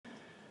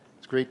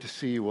great to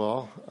see you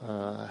all.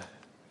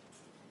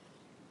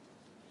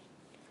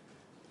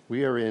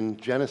 We are in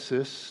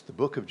Genesis, the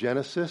book of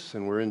Genesis,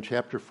 and we're in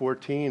chapter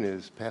 14,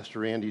 as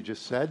Pastor Andy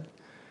just said.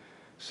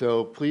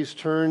 So please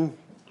turn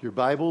your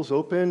Bibles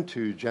open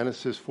to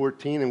Genesis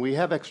 14, and we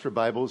have extra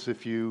Bibles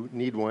if you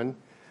need one.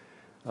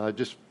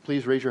 Just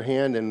please raise your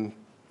hand, and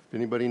if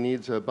anybody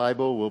needs a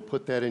Bible, we'll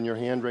put that in your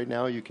hand right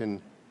now. You can,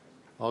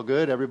 all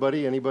good,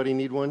 everybody? Anybody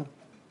need one?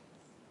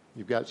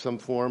 You've got some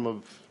form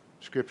of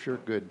Scripture?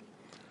 Good.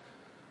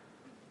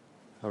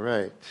 All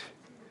right.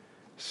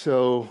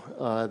 So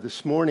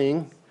this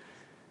morning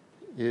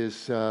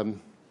is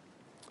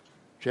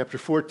chapter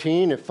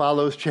 14. It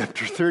follows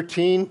chapter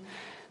 13.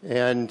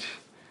 And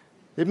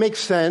it makes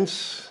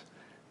sense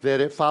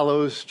that it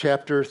follows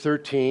chapter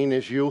 13,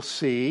 as you'll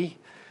see.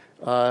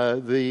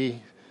 The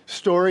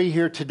story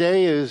here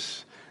today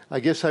is, I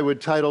guess I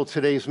would title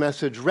today's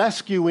message,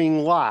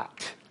 Rescuing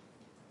Lot.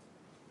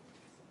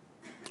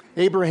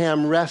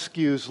 Abraham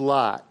rescues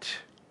Lot.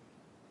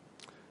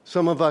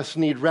 Some of us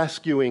need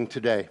rescuing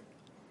today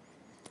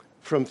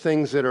from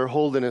things that are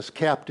holding us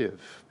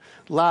captive.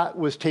 Lot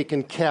was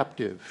taken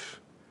captive,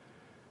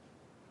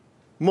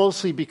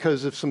 mostly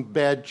because of some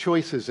bad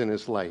choices in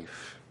his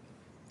life.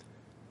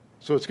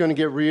 So it's going to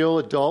get real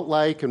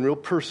adult-like and real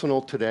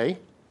personal today.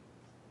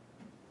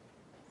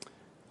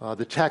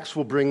 The text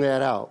will bring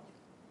that out.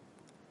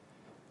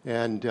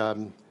 And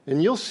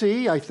you'll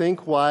see, I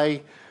think,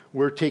 why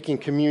we're taking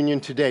communion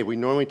today. We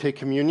normally take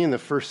communion the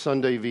first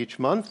Sunday of each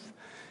month.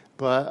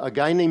 But a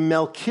guy named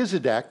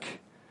Melchizedek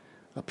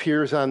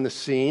appears on the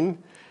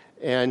scene,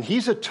 and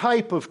he's a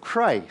type of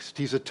Christ.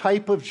 He's a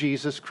type of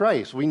Jesus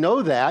Christ. We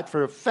know that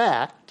for a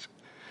fact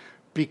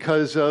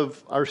because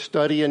of our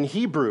study in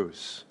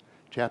Hebrews,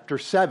 chapter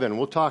 7.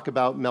 We'll talk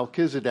about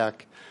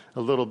Melchizedek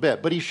a little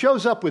bit. But he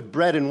shows up with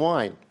bread and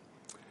wine,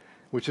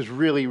 which is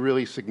really,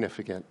 really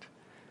significant.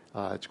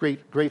 It's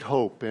great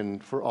hope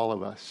and for all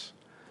of us.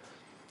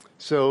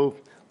 So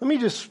let me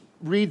just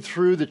read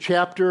through the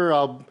chapter.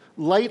 I'll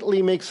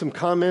lightly make some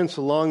comments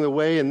along the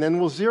way, and then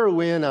we'll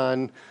zero in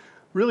on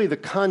really the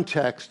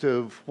context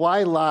of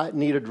why Lot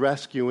needed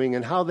rescuing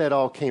and how that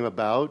all came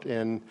about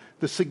and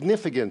the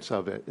significance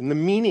of it and the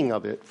meaning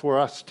of it for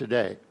us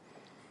today.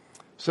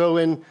 So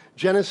in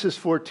Genesis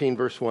 14,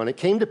 verse 1, it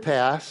came to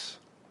pass.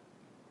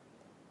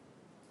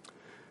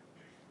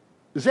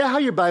 Is that how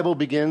your Bible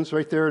begins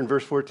right there in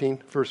verse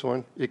 14, verse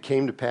 1? It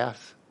came to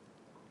pass.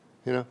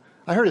 You know,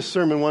 I heard a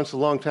sermon once a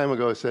long time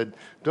ago that said,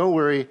 don't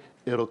worry,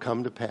 it'll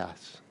come to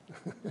pass.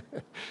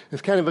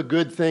 It's kind of a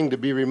good thing to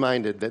be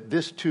reminded that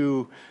this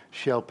too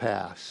shall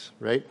pass,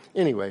 right?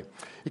 Anyway,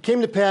 it came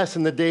to pass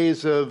in the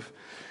days of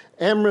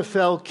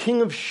Amraphel,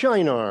 king of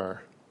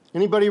Shinar.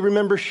 Anybody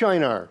remember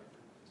Shinar?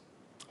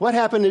 What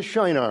happened at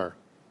Shinar?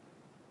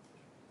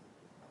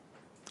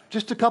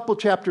 Just a couple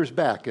chapters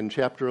back in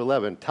chapter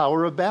 11,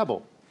 Tower of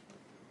Babel.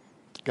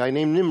 A guy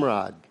named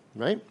Nimrod,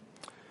 right?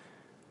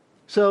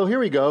 So here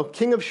we go,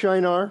 king of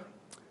Shinar.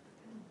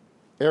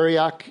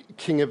 Arioch,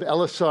 king of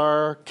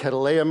Elasar,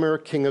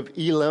 Chedorlaomer, king of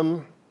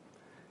Elam,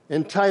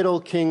 and Tidal,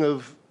 king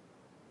of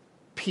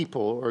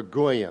people, or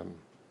Goyim.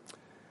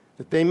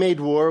 That they made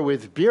war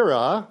with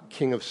Bera,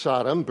 king of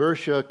Sodom,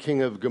 Bersha,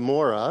 king of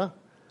Gomorrah,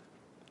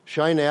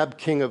 Shinab,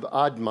 king of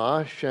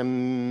Admah,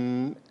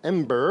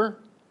 Shemember.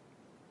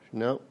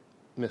 No,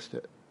 missed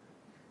it.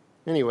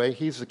 Anyway,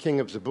 he's the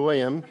king of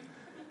Zeboim,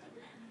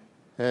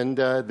 and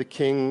the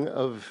king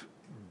of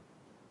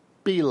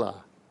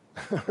Bela,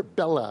 or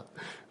Bela,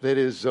 that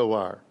is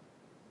Zoar.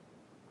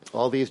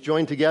 All these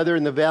joined together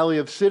in the valley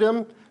of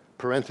Siddim,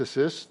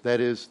 parenthesis, that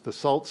is the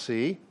Salt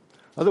Sea,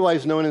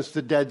 otherwise known as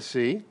the Dead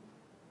Sea,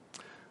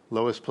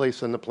 lowest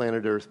place on the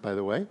planet Earth, by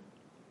the way.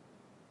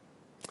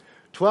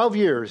 12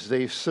 years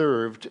they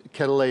served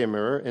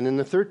Chedorlaomer, and in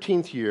the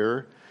 13th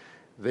year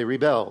they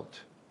rebelled.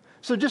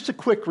 So just a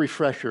quick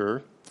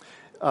refresher.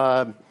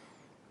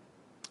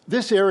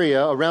 This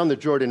area around the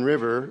Jordan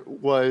River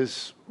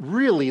was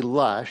really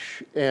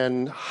lush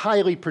and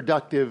highly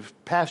productive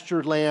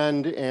pasture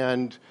land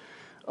and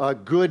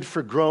good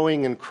for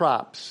growing and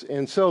crops.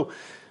 And so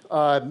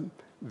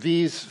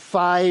these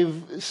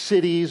 5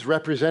 cities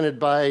represented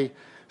by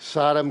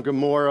Sodom,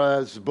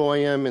 Gomorrah,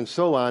 Zeboim, and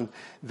so on,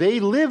 they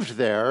lived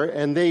there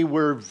and they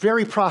were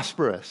very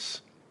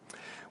prosperous.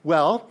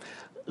 Well,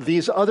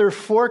 these other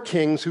 4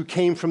 kings who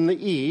came from the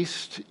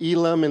east,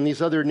 Elam and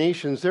these other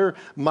nations, they're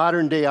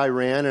modern-day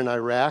Iran and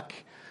Iraq.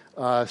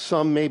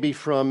 Some maybe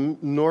from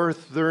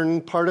northern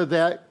part of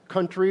that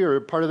country or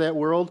part of that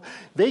world.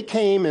 They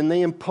came and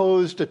they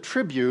imposed a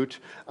tribute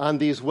on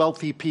these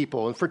wealthy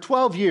people. And for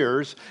 12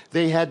 years,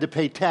 they had to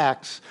pay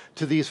tax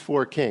to these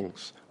 4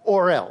 kings,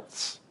 or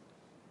else,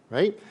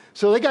 right?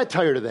 So they got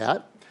tired of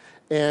that,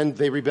 and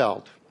they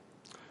rebelled.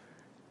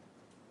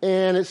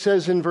 And it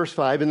says in verse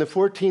 5, in the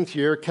 14th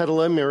year,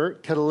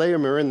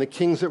 Chedorlaomer and the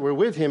kings that were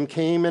with him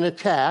came and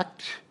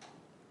attacked,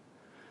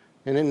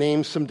 and it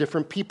names some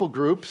different people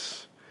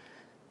groups.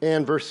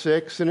 And verse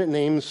 6, and it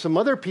names some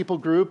other people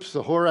groups,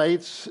 the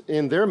Horites,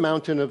 in their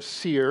mountain of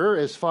Seir,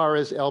 as far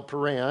as El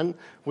Paran,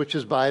 which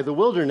is by the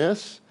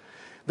wilderness.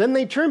 Then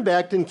they turned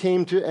back and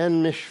came to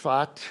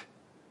Mishpat,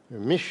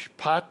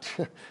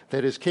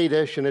 that is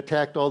Kadesh, and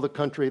attacked all the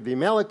country of the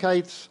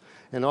Amalekites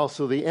and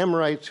also the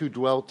Amorites who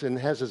dwelt in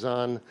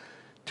Hazazon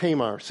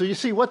Tamar. So you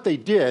see what they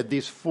did,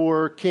 these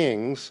 4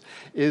 kings,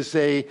 is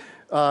they,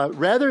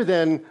 rather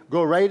than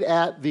go right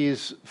at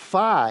these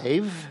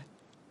 5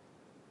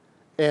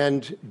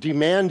 and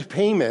demand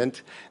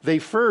payment, they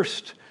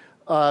first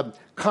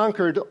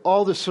conquered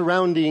all the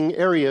surrounding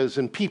areas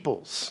and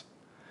peoples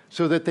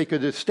so that they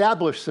could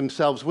establish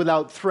themselves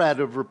without threat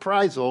of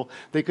reprisal.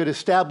 They could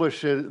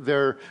establish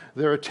their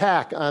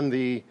attack on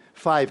the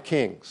 5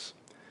 kings.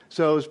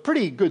 So it was a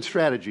pretty good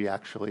strategy,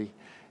 actually.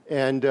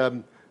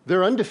 And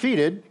they're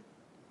undefeated,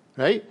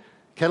 right?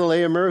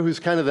 Chedorlaomer, who's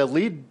kind of the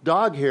lead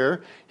dog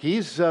here,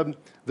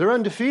 they're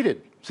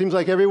undefeated. Seems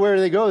like everywhere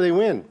they go, they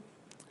win.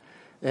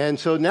 And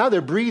so now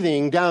they're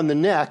breathing down the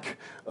neck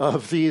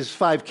of these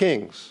 5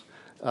 kings,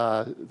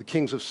 the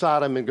kings of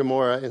Sodom and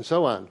Gomorrah and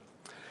so on.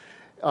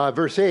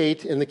 Verse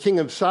 8, and the king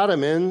of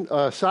Sodom,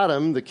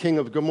 the king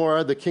of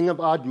Gomorrah, the king of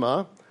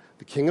Admah,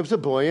 the king of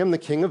Zeboim, the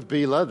king of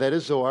Bela, that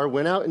is Zoar,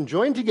 went out and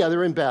joined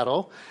together in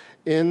battle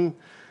in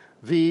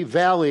the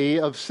valley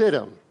of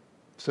Siddim.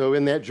 So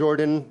in that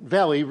Jordan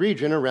Valley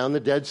region around the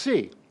Dead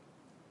Sea.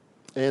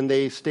 And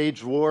they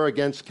staged war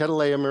against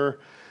Chedorlaomer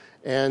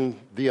and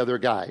the other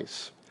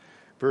guys.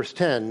 Verse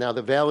 10, now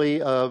the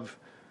valley of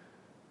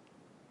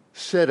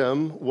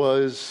Siddim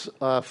was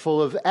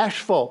full of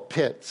asphalt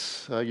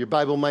pits. Your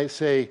Bible might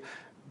say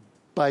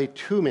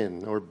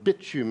bitumen or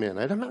bitumen.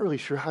 I'm not really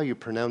sure how you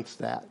pronounce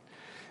that.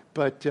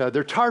 But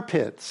they're tar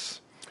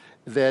pits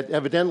that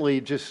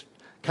evidently just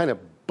kind of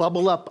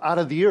bubble up out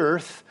of the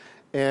earth,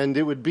 and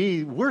it would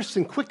be worse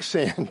than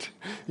quicksand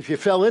if you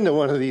fell into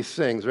one of these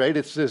things, right?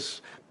 It's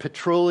this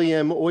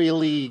petroleum,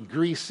 oily,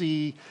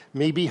 greasy,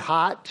 maybe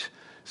hot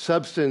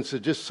substance that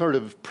just sort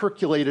of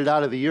percolated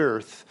out of the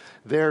earth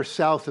there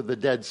south of the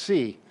Dead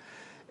Sea.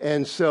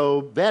 And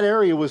so that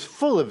area was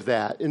full of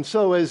that. And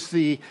so as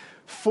the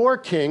 4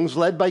 kings,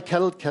 led by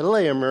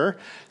Chedorlaomer,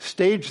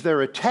 staged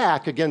their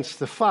attack against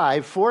the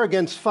 5, 4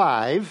 against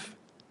 5,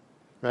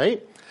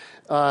 right?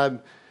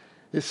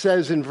 It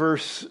says in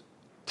verse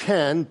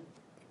 10,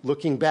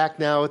 looking back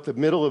now at the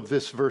middle of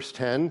this verse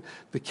 10,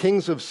 the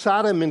kings of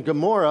Sodom and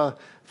Gomorrah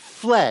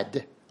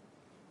fled.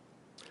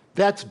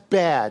 That's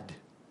bad.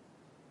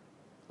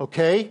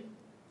 Okay?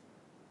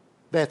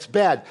 That's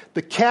bad.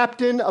 The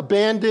captain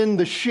abandoned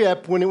the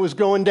ship when it was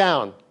going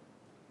down.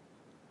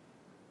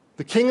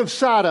 The king of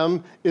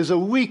Sodom is a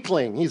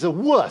weakling. He's a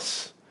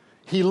wuss.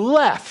 He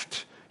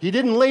left. He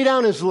didn't lay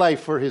down his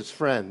life for his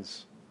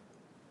friends.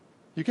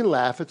 You can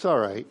laugh. It's all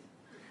right.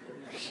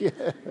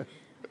 Yeah.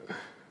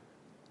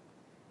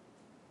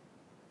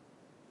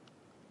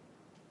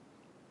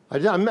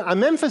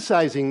 I'm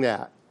emphasizing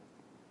that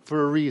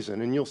for a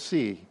reason, and you'll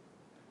see.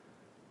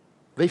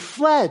 They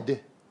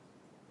fled.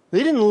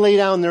 They didn't lay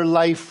down their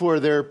life for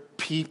their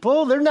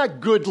people. They're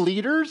not good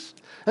leaders.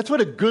 That's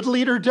what a good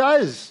leader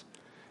does.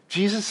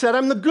 Jesus said,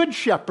 I'm the good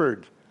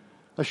shepherd.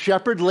 A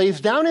shepherd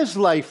lays down his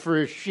life for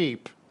his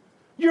sheep.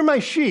 You're my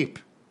sheep.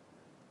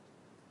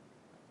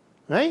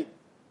 Right?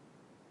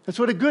 That's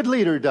what a good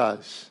leader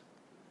does.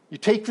 You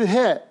take the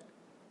hit.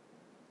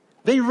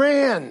 They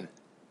ran.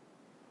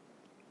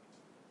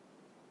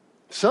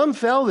 Some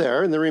fell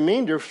there, and the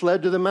remainder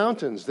fled to the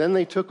mountains. Then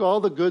they took all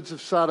the goods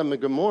of Sodom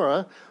and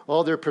Gomorrah,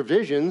 all their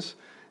provisions,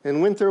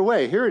 and went their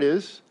way. Here it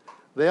is.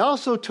 They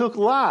also took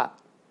Lot,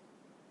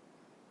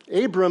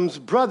 Abram's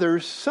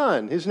brother's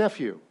son, his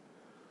nephew,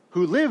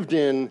 who lived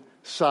in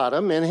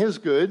Sodom, and his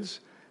goods,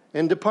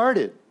 and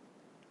departed.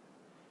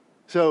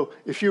 So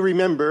if you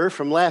remember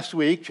from last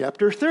week,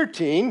 chapter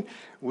 13,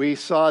 we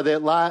saw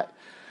that Lot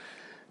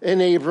and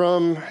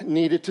Abram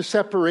needed to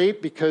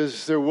separate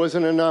because there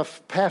wasn't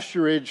enough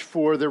pasturage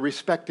for their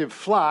respective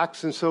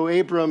flocks. And so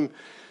Abram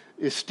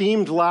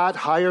esteemed Lot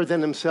higher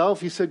than himself.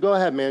 He said, go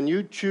ahead, man,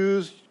 you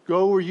choose,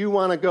 go where you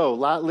want to go.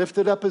 Lot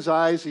lifted up his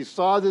eyes. He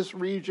saw this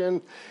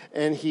region,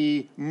 and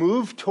he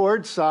moved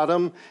toward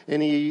Sodom,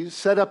 and he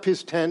set up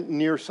his tent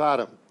near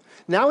Sodom.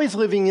 Now he's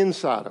living in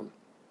Sodom.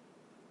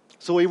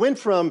 So he went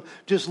from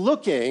just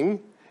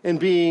looking and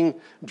being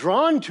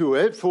drawn to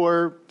it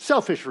for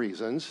selfish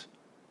reasons,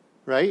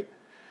 right?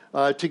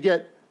 To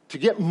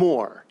get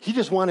more. He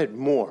just wanted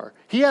more.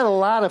 He had a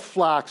lot of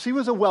flocks. He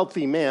was a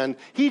wealthy man.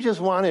 He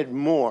just wanted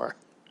more.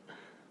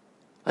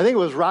 I think it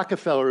was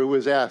Rockefeller who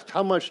was asked,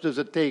 how much does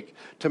it take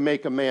to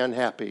make a man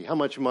happy? How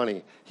much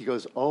money? He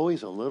goes,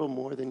 always a little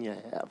more than you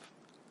have.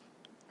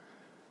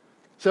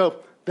 So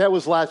that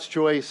was Lot's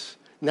choice.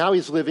 Now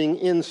he's living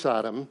in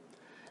Sodom,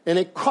 and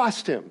it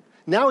cost him.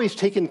 Now he's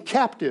taken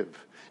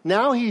captive.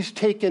 Now he's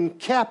taken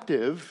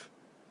captive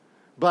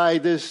by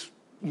this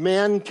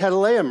man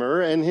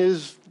Chedorlaomer and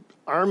his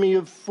army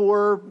of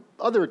 4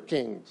 other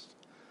kings.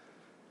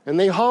 And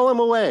they haul him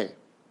away.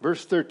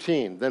 Verse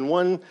 13, then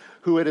one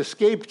who had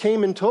escaped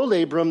came and told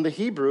Abram the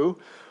Hebrew,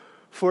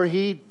 for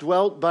he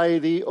dwelt by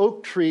the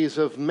oak trees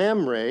of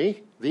Mamre,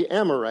 the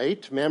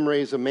Amorite. Mamre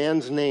is a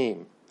man's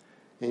name.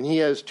 And he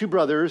has 2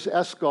 brothers,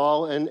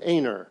 Eshcol and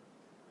Aner.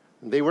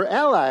 They were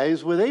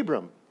allies with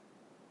Abram.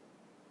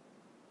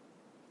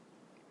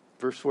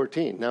 Verse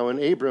 14, now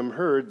when Abram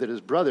heard that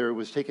his brother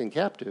was taken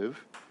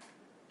captive,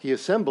 he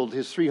assembled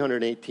his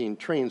 318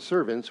 trained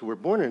servants who were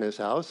born in his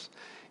house,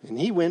 and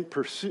he went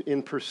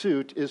in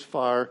pursuit as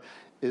far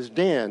as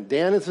Dan.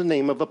 Dan is the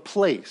name of a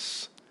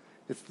place.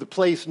 It's the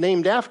place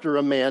named after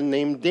a man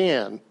named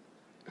Dan.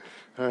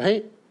 All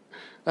right?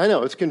 I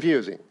know, it's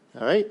confusing.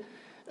 All right?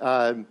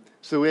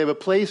 So we have a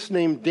place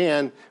named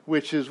Dan,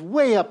 which is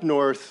way up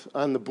north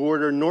on the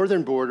border,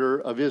 northern border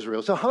of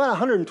Israel. So about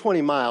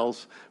 120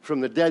 miles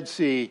from the Dead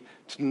Sea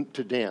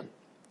to Dan.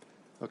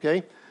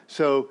 Okay?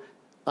 So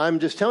I'm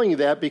just telling you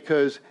that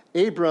because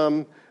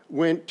Abram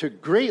went to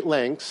great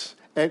lengths,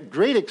 at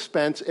great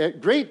expense,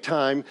 at great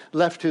time,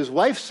 left his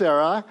wife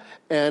Sarah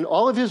and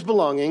all of his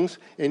belongings,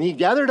 and he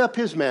gathered up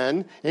his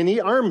men, and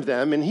he armed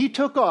them, and he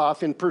took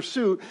off in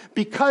pursuit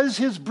because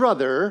his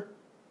brother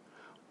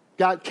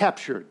got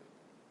captured.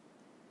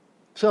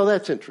 So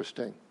that's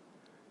interesting.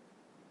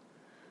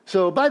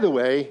 So, by the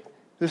way,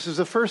 this is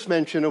the first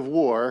mention of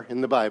war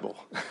in the Bible,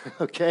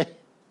 okay?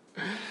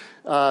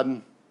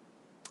 I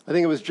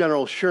think it was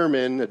General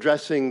Sherman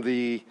addressing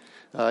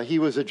he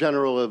was a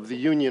general of the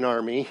Union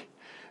Army,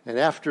 and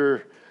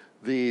after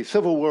the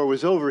Civil War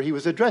was over, he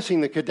was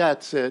addressing the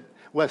cadets at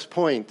West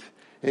Point,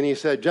 and he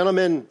said,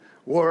 gentlemen,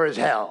 war is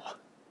hell.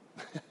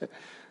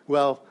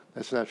 Well,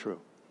 that's not true.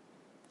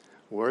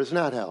 War is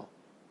not hell.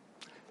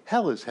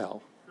 Hell is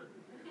hell.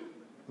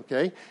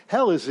 Okay?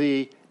 Hell is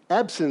the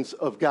absence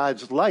of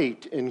God's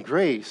light and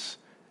grace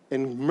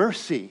and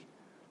mercy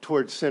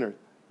towards sinners.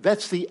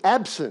 That's the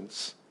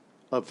absence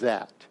of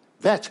that.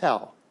 That's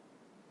hell.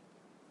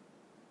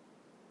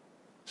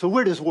 So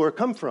where does war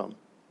come from?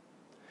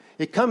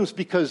 It comes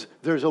because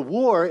there's a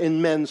war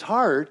in men's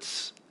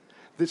hearts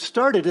that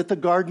started at the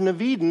Garden of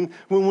Eden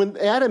when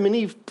Adam and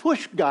Eve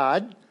pushed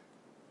God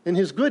and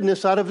his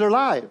goodness out of their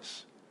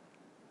lives.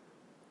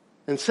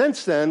 And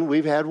since then,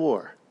 we've had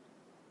war.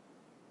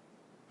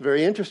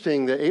 Very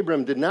interesting that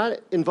Abram did not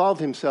involve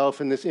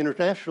himself in this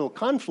international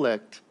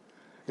conflict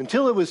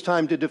until it was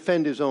time to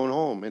defend his own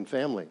home and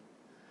family.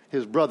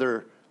 His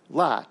brother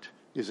Lot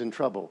is in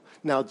trouble.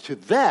 Now, to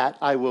that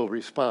I will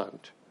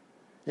respond.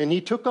 And he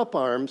took up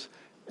arms,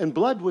 and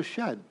blood was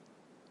shed.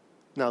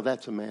 Now,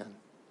 that's a man.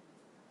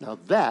 Now,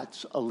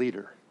 that's a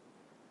leader.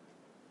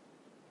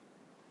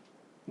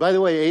 By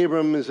the way,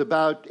 Abram is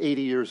about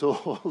 80 years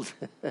old.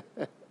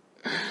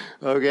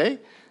 Okay?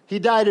 He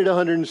died at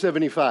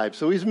 175,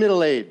 so he's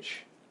middle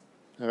age.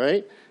 All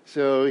right?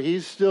 So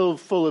he's still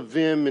full of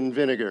vim and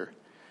vinegar,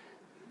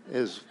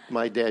 as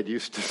my dad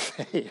used to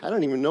say. I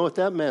don't even know what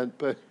that meant,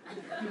 but...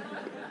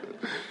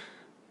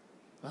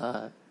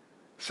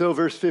 So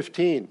verse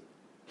 15,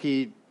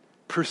 he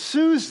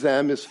pursues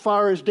them as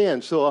far as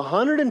Dan. So a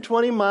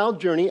 120-mile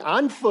journey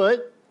on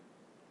foot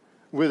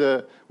with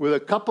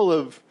a couple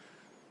of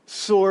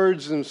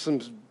swords and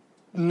some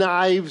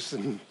knives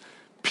and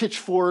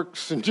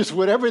pitchforks and just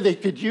whatever they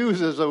could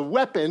use as a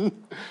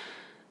weapon,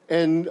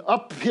 and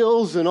up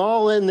hills and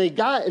all, and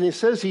it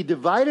says he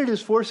divided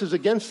his forces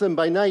against them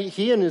by night.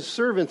 He and his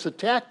servants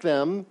attacked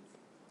them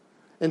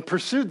and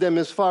pursued them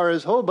as far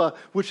as Hobah,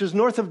 which is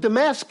north of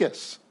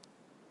Damascus.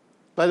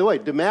 By the way,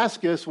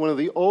 Damascus, one of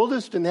the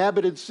oldest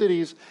inhabited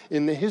cities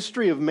in the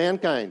history of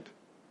mankind.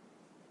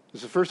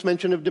 It's the first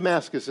mention of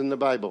Damascus in the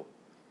Bible.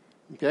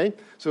 Okay?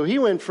 So he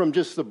went from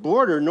just the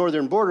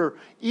northern border,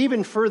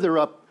 even further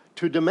up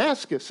to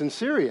Damascus in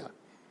Syria.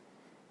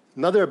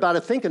 Another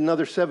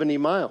 70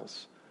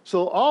 miles.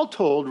 So all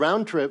told,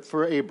 round trip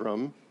for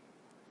Abram,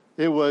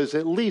 it was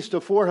at least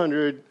a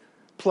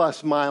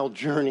 400-plus mile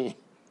journey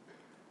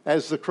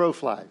as the crow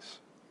flies.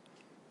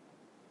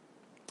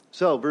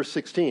 So, verse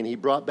 16, he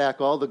brought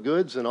back all the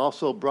goods and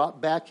also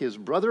brought back his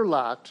brother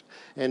Lot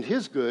and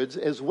his goods,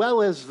 as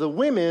well as the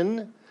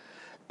women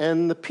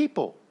and the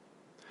people.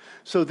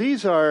 So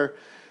these are,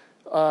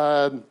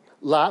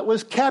 Lot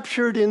was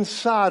captured in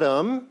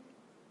Sodom,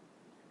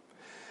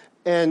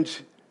 and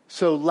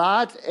so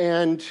Lot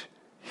and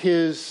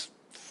his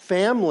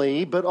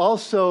family, but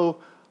also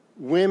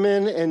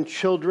women and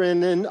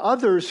children and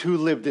others who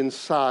lived in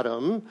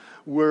Sodom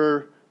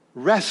were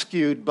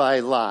rescued by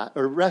Lot,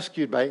 or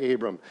rescued by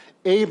Abram.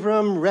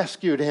 Abram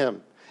rescued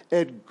him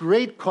at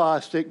great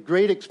cost, at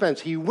great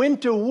expense. He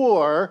went to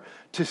war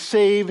to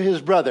save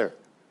his brother.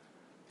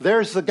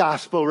 There's the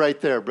gospel right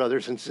there,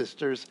 brothers and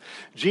sisters.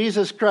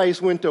 Jesus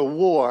Christ went to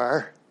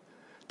war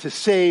to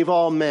save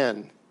all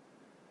men.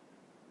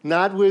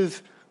 Not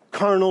with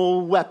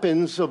carnal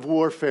weapons of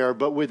warfare,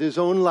 but with his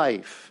own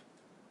life.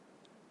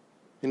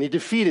 And he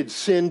defeated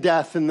sin,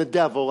 death, and the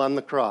devil on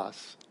the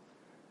cross.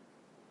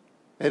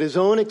 At his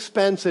own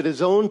expense, at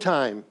his own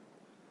time,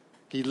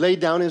 he laid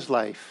down his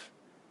life.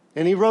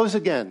 And he rose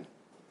again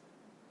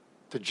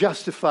to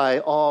justify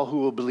all who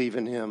will believe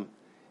in him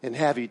and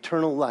have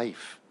eternal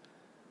life.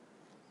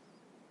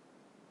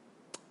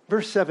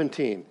 Verse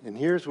 17, and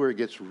here's where it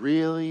gets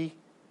really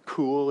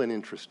cool and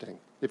interesting.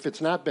 If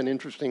it's not been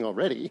interesting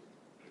already,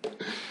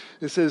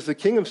 it says, the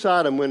king of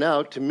Sodom went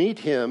out to meet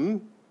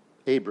him,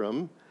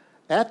 Abram,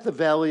 at the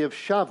valley of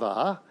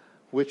Shavah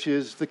which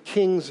is the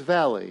King's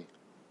Valley.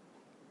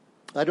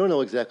 I don't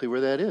know exactly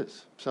where that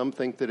is. Some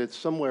think that it's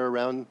somewhere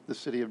around the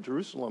city of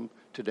Jerusalem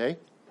today.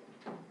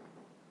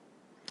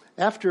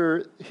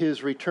 After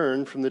his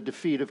return from the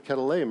defeat of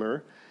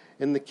Chedorlaomer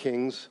and the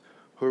kings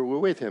who were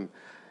with him.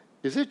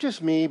 Is it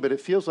just me, but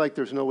it feels like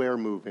there's no air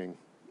moving?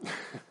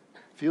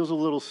 Feels a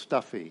little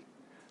stuffy.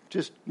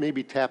 Just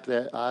maybe tap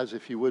that, Oz,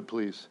 if you would,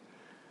 please.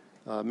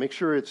 Make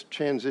sure it's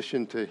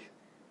transitioned to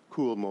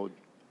cool mode.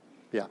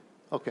 Yeah,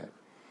 okay.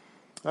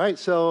 All right,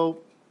 so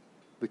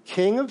the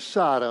king of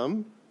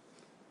Sodom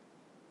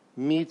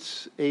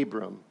meets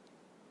Abram.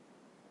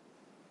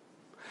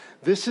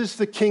 This is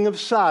the king of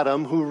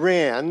Sodom who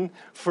ran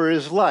for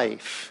his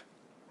life.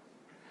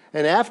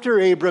 And after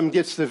Abram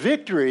gets the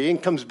victory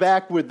and comes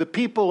back with the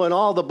people and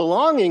all the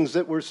belongings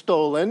that were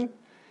stolen,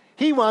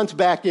 he wants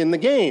back in the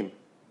game.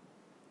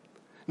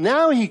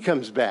 Now he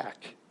comes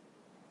back.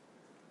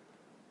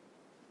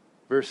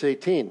 Verse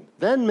 18,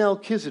 then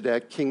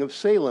Melchizedek, king of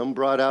Salem,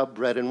 brought out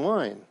bread and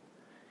wine.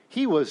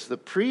 He was the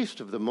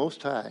priest of the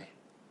Most High,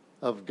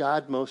 of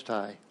God Most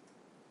High.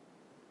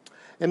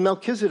 And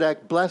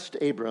Melchizedek blessed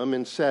Abram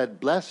and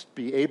said, blessed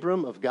be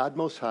Abram of God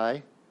Most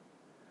High,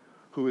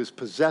 who is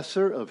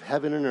possessor of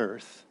heaven and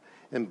earth,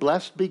 and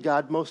blessed be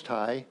God Most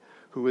High,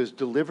 who has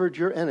delivered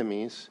your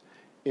enemies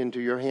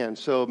into your hands.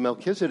 So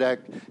Melchizedek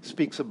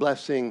speaks a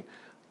blessing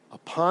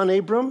upon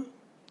Abram,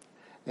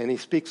 and he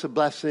speaks a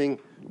blessing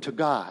to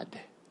God.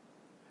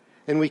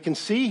 And we can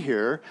see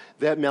here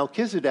that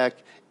Melchizedek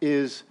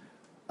is,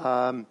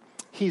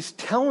 he's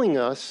telling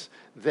us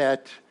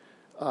that,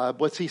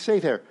 what's he say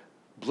there?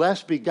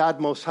 Blessed be God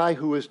Most High,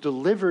 who has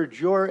delivered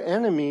your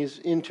enemies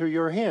into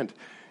your hand.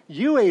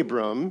 You,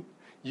 Abram,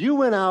 you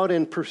went out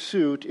in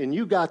pursuit and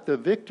you got the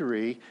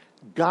victory.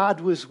 God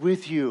was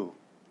with you.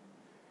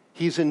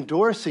 He's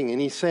endorsing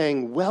and he's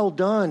saying, well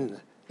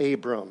done,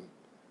 Abram.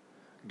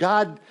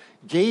 God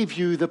gave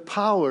you the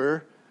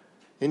power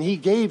and he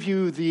gave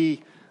you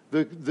the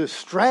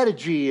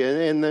strategy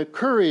and the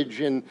courage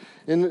and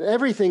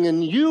everything.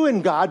 And you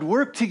and God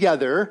worked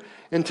together,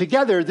 and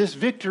together this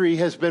victory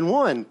has been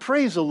won.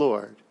 Praise the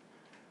Lord.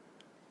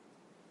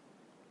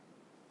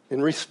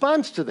 In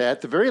response to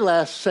that, the very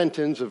last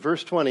sentence of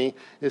verse 20,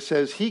 it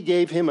says, he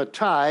gave him a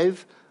tithe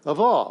of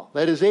all.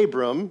 That is,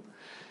 Abram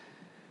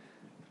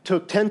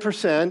took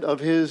 10% of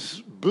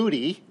his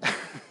booty,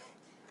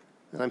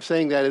 and I'm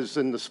saying that as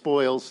in the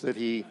spoils that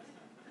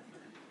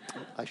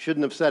I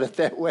shouldn't have said it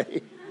that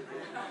way.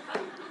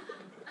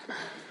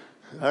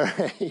 All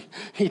right.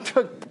 He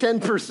took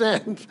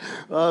 10%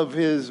 of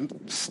his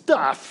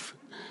stuff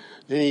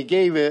and he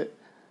gave it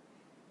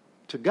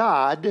to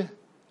God.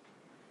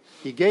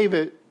 He gave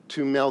it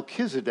to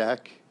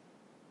Melchizedek,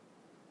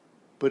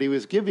 but he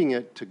was giving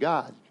it to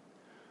God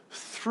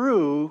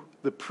through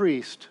the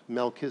priest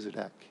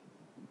Melchizedek.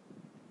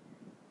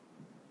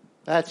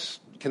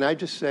 Can I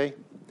just say,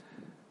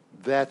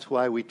 that's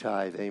why we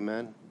tithe,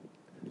 amen?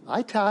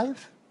 I tithe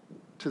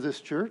to this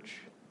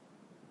church.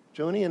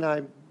 Joni and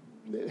I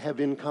have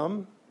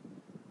income.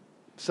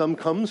 Some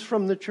comes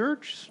from the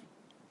church.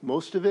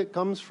 Most of it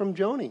comes from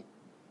Joni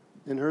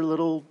and her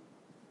little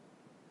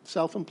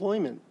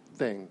self-employment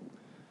thing.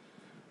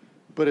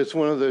 But it's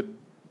one of the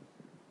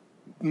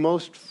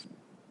most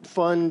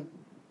fun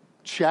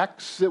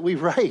checks that we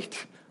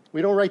write.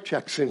 We don't write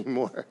checks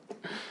anymore,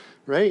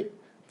 right?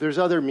 There's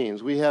other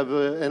means. We have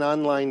an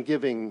online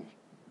giving,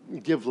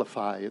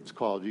 Givelify it's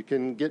called. You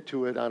can get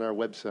to it on our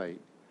website.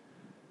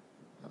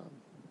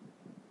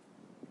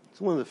 It's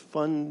one of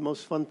the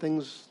most fun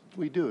things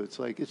we do.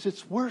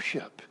 It's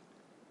worship.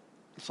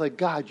 It's like,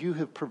 God, you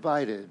have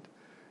provided.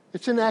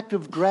 It's an act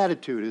of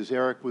gratitude, as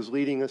Eric was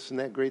leading us in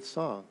that great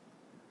song.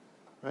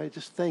 Right?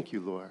 Just thank you,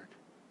 Lord.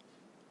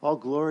 All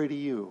glory to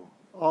you.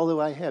 All that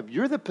I have.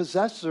 You're the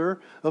possessor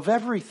of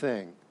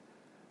everything.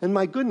 And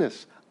my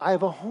goodness, I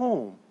have a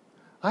home.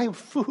 I have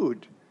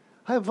food.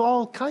 I have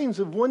all kinds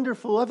of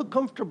wonderful, I have a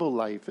comfortable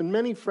life and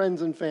many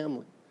friends and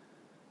family.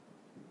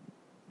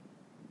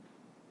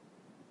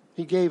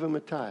 He gave him a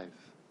tithe.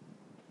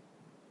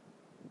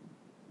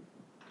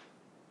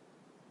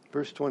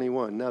 Verse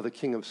 21, now the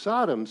king of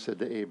Sodom said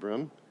to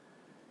Abram,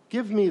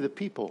 give me the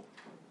people.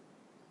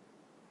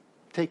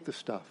 Take the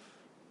stuff.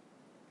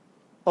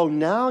 Oh,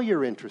 now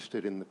you're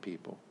interested in the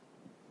people.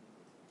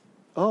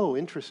 Oh,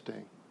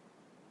 interesting.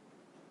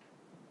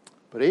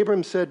 But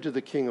Abram said to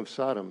the king of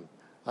Sodom,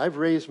 I've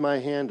raised my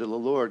hand to the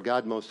Lord,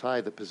 God Most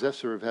High, the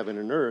possessor of heaven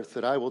and earth,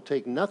 that I will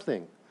take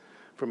nothing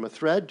from a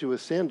thread to a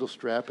sandal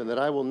strap, and that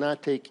I will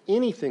not take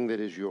anything that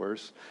is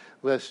yours,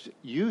 lest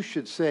you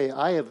should say,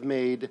 I have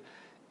made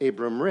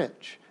Abram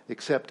rich,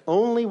 except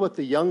only what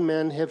the young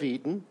men have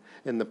eaten,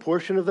 and the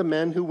portion of the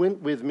men who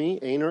went with me,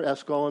 Aner,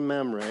 Eshcol, and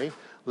Mamre,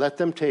 let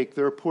them take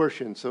their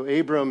portion. So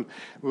Abram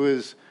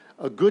was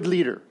a good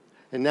leader,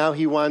 and now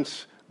he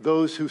wants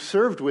those who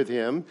served with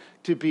him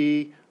to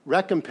be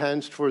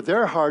recompensed for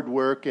their hard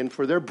work and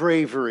for their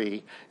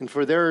bravery and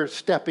for their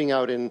stepping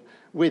out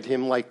with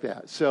him like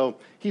that. So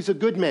he's a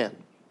good man.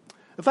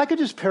 If I could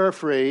just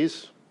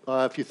paraphrase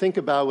If you think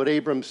about what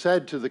Abram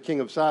said to the king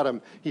of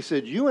Sodom, he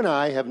said, you and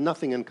I have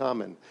nothing in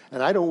common,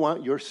 and I don't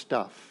want your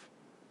stuff.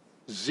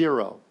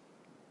 Zero.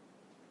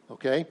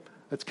 Okay?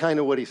 That's kind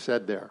of what he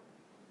said there.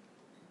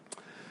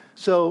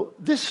 So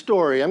this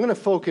story, I'm going to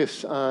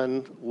focus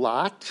on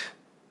Lot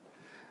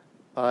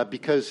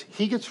because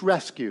he gets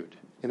rescued,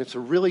 and it's a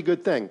really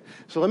good thing.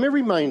 So let me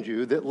remind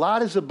you that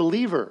Lot is a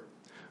believer.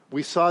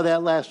 We saw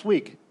that last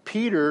week.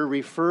 Peter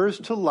refers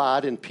to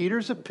Lot in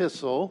Peter's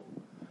epistle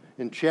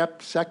in 2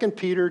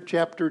 Peter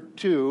chapter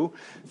 2.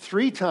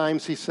 3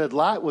 times he said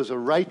Lot was a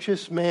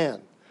righteous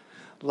man.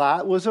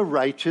 Lot was a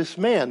righteous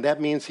man.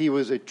 That means he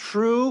was a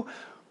true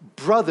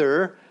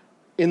brother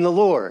in the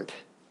Lord.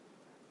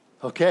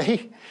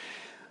 Okay?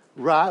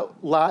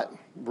 Lot Lot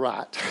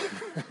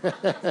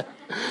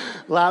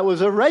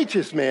was a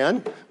righteous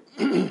man,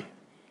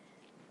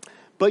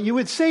 but you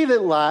would say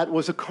that Lot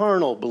was a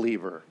carnal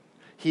believer.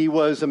 He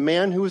was a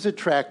man who was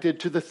attracted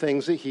to the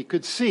things that he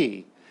could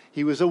see.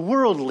 He was a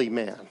worldly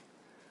man,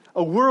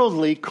 a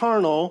worldly,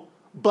 carnal,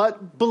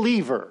 but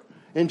believer.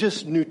 In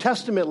just New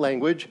Testament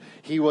language,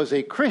 he was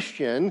a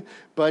Christian,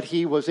 but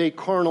he was a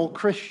carnal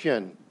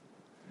Christian.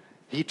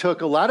 He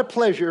took a lot of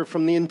pleasure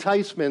from the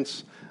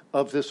enticements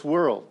of this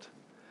world.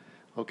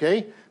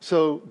 Okay?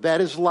 So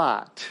that is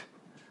Lot.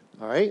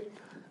 All right?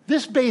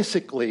 This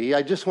basically,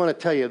 I just want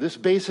to tell you, this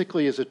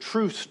basically is a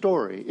true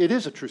story. It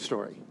is a true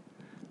story.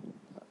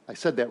 I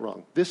said that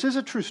wrong. This is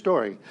a true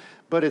story,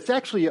 but it's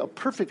actually a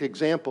perfect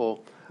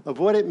example of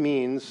what it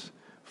means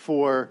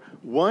for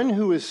one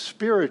who is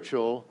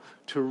spiritual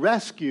to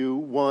rescue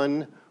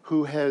one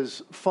who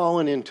has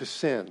fallen into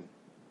sin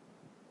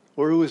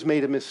or who has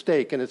made a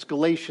mistake. And it's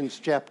Galatians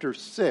chapter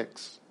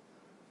 6.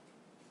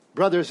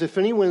 Brothers, if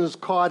anyone is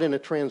caught in a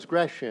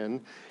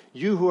transgression,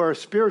 you who are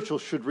spiritual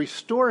should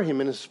restore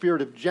him in a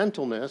spirit of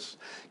gentleness.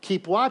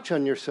 Keep watch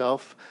on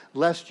yourself,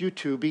 lest you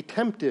too be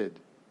tempted.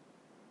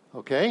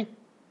 Okay?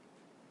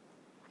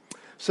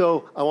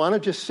 So I want to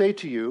just say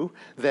to you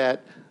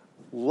that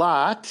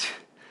Lot,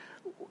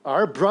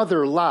 our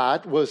brother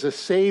Lot, was a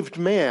saved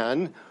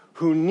man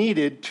who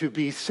needed to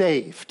be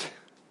saved.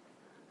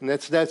 And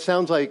that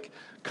sounds like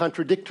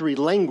contradictory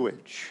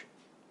language,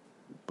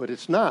 but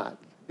it's not.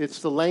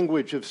 It's the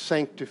language of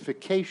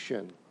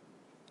sanctification.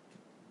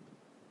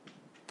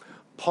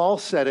 Paul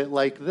said it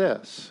like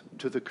this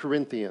to the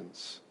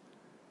Corinthians.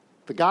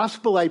 The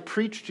gospel I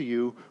preached to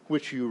you,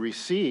 which you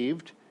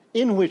received,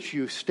 in which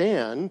you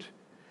stand,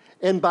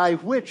 and by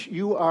which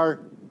you are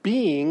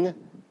being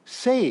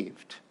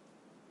saved.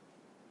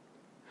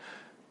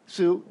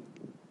 So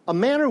a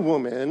man or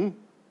woman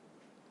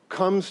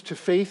comes to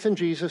faith in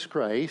Jesus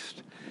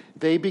Christ,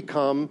 they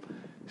become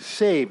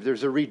saved.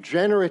 There's a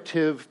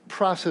regenerative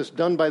process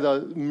done by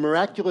the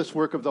miraculous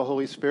work of the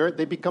Holy Spirit.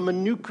 They become a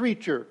new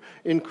creature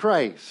in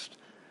Christ.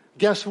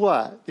 Guess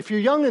what? If you're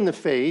young in the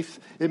faith,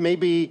 it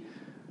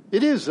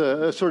is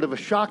a sort of a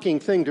shocking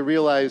thing to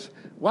realize,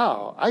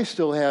 wow, I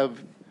still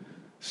have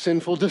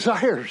sinful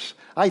desires.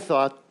 I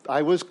thought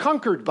I was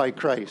conquered by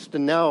Christ,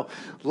 and now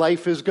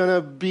life is going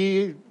to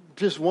be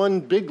just one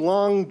big,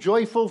 long,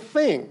 joyful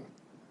thing.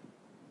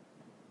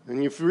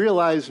 And you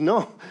realize,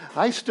 no,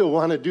 I still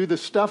want to do the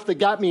stuff that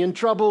got me in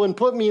trouble and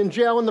put me in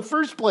jail in the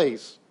first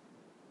place.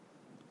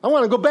 I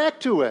want to go back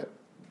to it.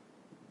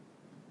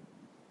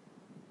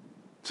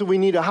 So we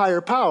need a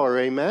higher power,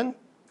 amen?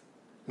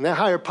 And that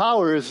higher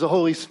power is the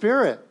Holy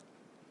Spirit.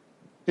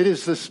 It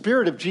is the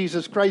Spirit of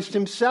Jesus Christ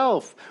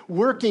himself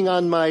working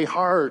on my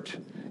heart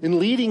and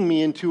leading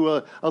me into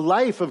a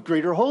life of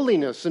greater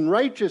holiness and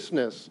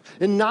righteousness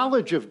and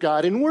knowledge of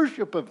God and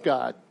worship of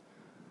God.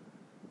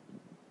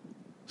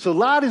 So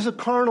Lot is a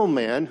carnal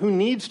man who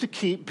needs to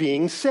keep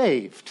being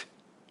saved.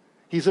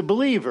 He's a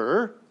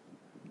believer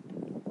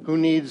who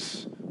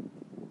needs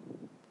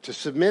to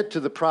submit to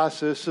the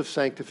process of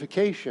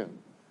sanctification.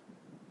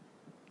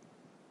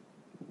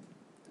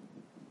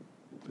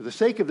 For the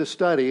sake of the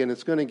study, and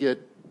it's going to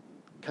get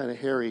kind of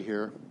hairy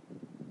here,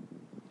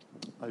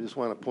 I just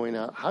want to point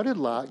out, how did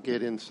Lot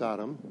get in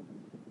Sodom?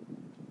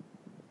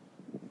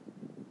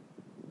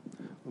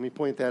 Let me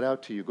point that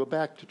out to you. Go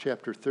back to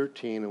chapter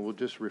 13 and we'll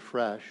just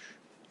refresh.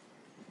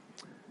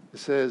 It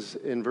says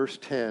in verse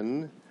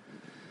 10,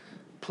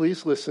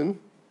 please listen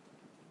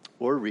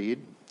or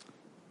read.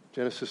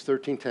 Genesis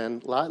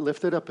 13:10. Lot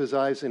lifted up his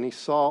eyes and he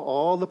saw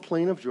all the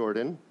plain of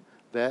Jordan,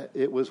 that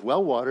it was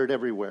well watered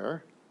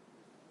everywhere,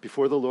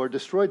 before the Lord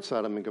destroyed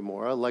Sodom and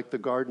Gomorrah, like the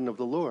garden of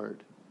the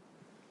Lord.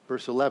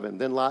 Verse 11.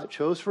 Then Lot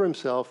chose for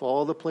himself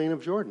all the plain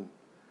of Jordan,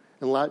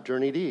 and Lot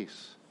journeyed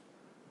east.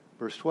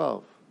 Verse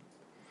 12.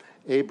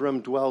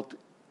 Abram dwelt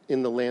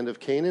in the land of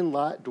Canaan.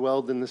 Lot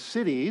dwelled in the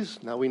cities.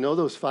 Now we know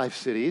those 5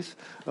 cities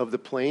of the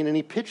plain, and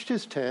he pitched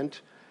his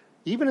tent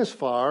even as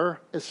far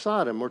as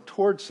Sodom, or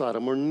toward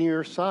Sodom, or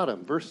near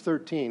Sodom. Verse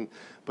 13.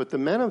 But the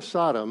men of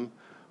Sodom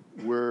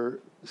were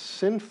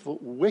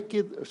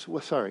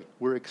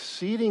were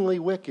exceedingly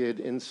wicked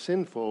and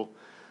sinful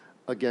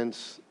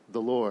against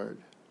the Lord.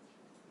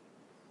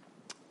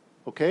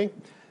 Okay?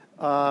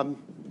 We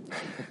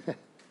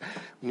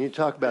need to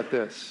talk about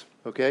this,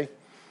 okay?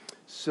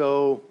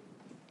 So,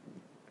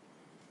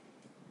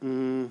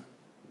 Let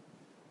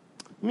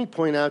me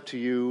point out to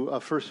you,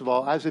 first of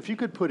all, as if you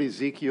could put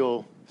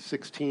Ezekiel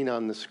 16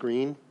 on the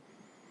screen.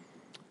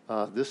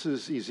 This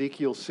is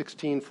Ezekiel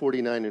 16,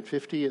 49 and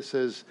 50. It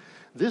says,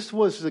 "This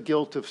was the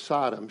guilt of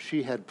Sodom.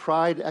 She had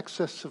pride,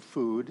 excess of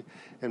food,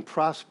 and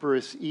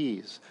prosperous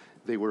ease.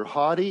 They were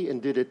haughty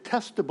and did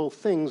detestable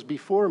things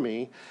before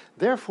me.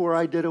 Therefore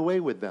I did away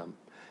with them.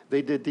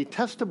 They did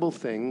detestable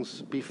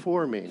things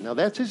before me." Now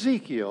that's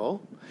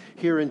Ezekiel.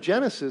 Here in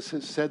Genesis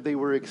it said they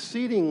were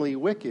exceedingly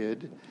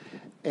wicked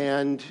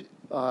and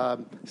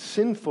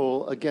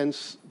sinful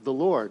against the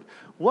Lord.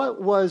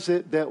 What was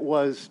it that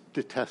was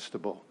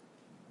detestable?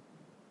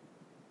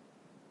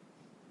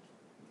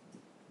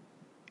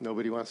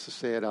 Nobody wants to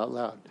say it out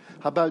loud.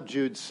 How about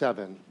Jude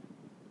 7?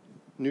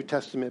 New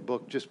Testament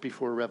book just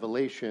before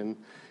Revelation.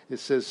 It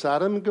says,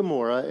 "Sodom and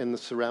Gomorrah and the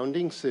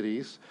surrounding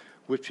cities,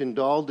 which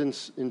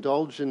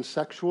indulged in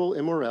sexual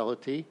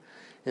immorality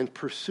and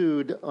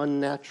pursued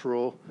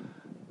unnatural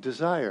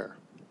desire."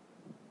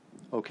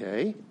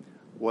 Okay,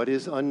 what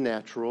is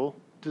unnatural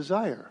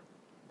desire?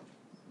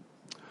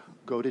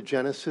 Go to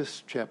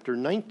Genesis chapter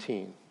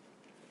 19.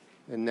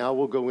 And now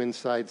we'll go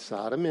inside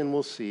Sodom and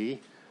we'll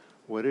see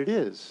what it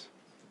is.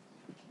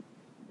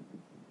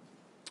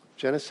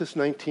 Genesis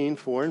 19,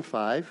 4 and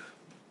 5.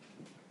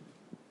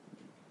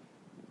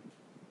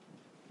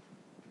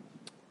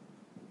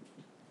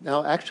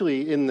 Now,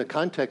 actually, in the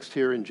context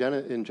here in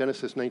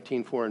Genesis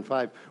 19, 4 and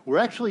 5, we're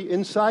actually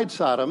inside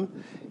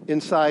Sodom,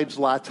 inside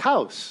Lot's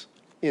house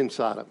in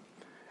Sodom.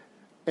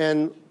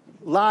 And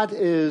Lot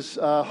is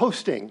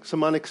hosting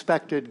some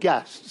unexpected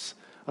guests,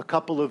 a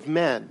couple of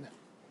men,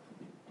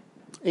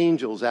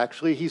 angels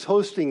actually. He's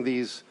hosting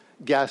these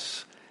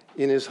guests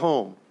in his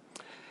home.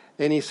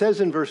 And he says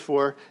in verse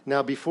 4,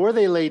 "Now before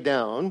they lay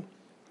down,"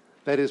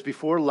 that is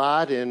before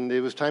Lot and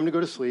it was time to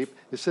go to sleep,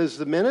 it says,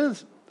 "The men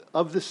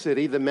of the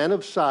city, the men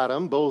of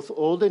Sodom, both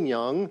old and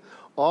young,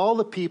 all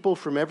the people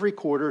from every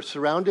quarter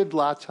surrounded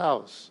Lot's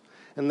house.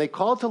 And they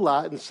called to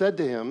Lot and said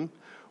to him,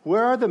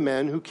 'Where are the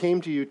men who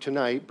came to you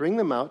tonight? Bring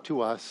them out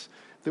to us,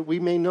 that we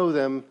may know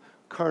them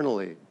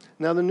carnally.'"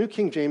 Now, the New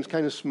King James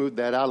kind of smoothed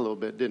that out a little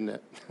bit, didn't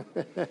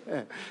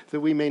it? "That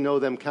we may know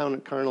them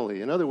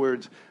carnally." In other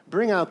words,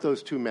 bring out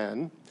those two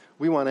men.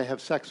 We want to have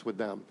sex with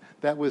them.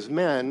 That was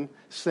men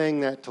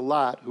saying that to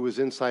Lot, who was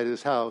inside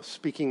his house,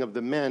 speaking of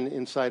the men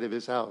inside of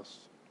his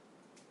house.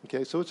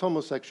 Okay, so it's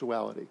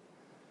homosexuality,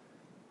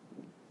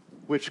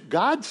 which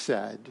God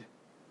said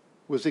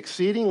was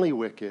exceedingly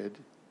wicked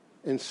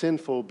and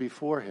sinful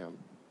before him,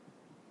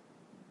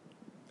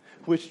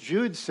 which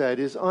Jude said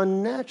is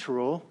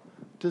unnatural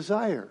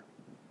desire,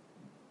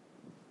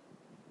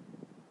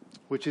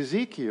 which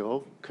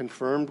Ezekiel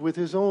confirmed with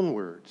his own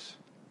words.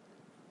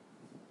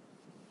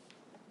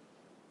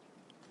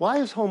 Why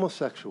is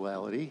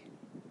homosexuality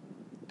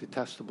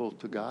detestable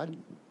to God?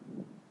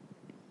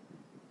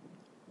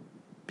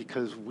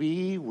 Because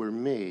we were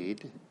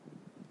made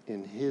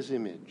in his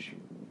image,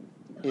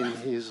 in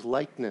his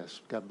likeness.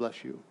 God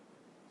bless you.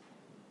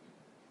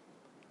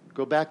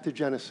 Go back to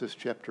Genesis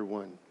chapter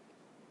 1.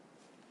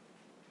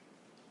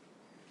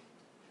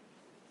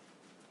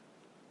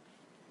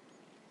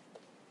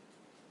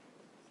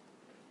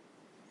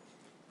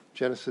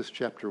 Genesis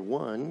chapter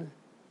 1,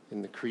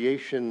 in the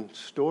creation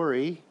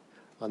story,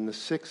 on the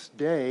sixth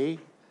day,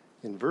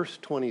 in verse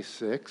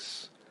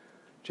 26,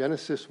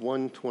 Genesis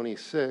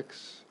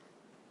 1:26,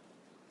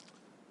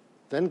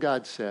 "Then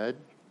God said,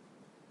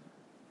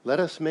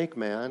 'Let us make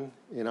man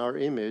in our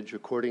image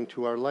according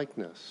to our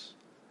likeness.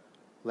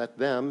 Let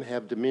them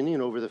have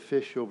dominion over the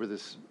fish of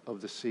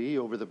the sea,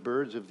 over the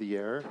birds of the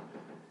air,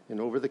 and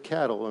over the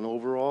cattle, and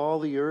over all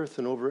the earth,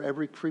 and over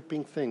every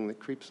creeping thing that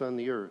creeps on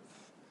the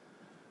earth.'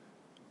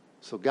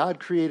 So God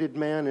created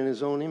man in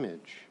his own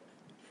image.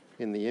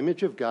 In the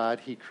image of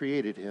God, he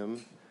created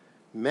him.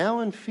 Male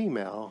and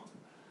female,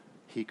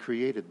 he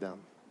created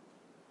them."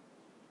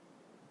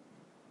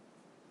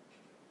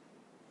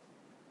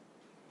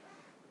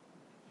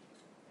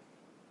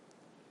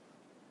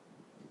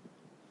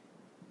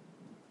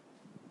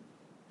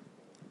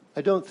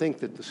 I don't think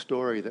that the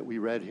story that we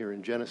read here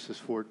in Genesis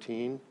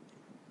 14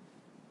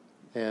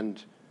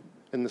 and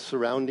the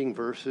surrounding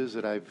verses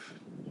that I've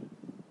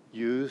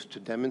used to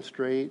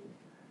demonstrate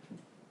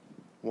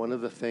one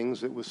of the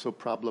things that was so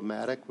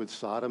problematic with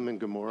Sodom and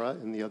Gomorrah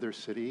and the other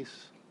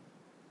cities.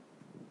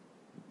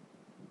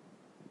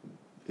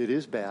 It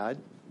is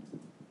bad,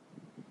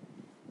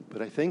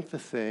 but I think the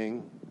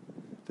thing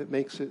that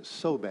makes it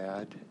so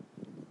bad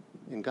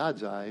in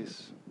God's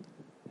eyes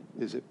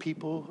is that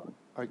people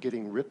are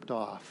getting ripped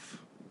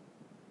off.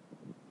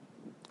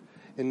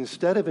 And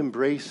instead of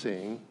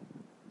embracing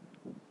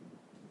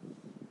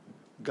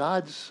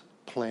God's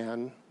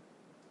plan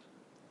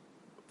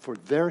for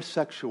their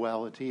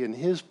sexuality and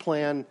his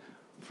plan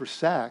for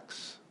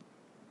sex,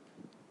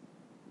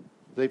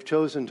 they've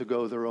chosen to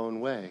go their own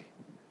way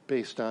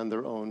based on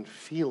their own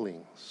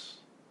feelings.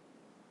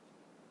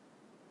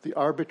 The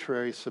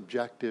arbitrary,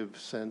 subjective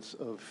sense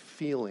of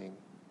feeling.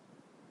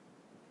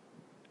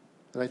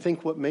 And I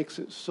think what makes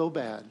it so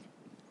bad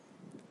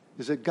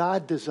is that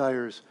God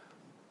desires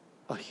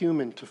a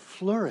human to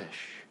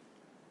flourish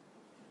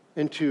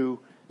and to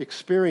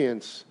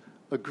experience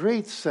a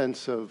great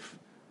sense of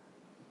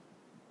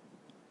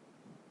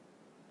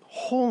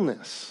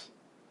wholeness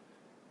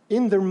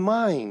in their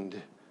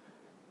mind,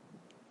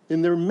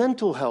 in their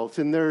mental health,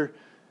 in their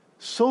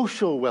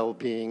social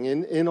well-being,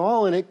 in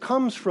all. And it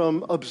comes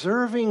from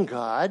observing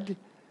God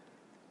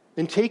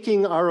and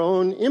taking our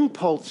own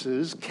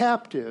impulses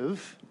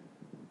captive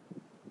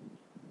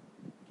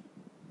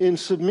in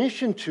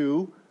submission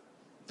to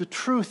the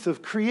truth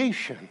of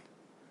creation.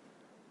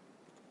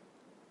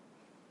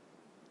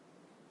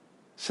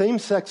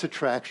 Same-sex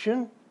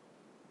attraction,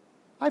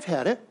 I've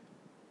had it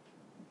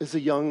as a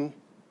young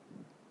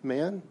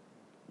man.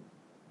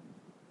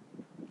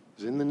 I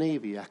was in the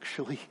Navy,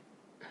 actually,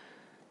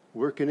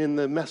 working in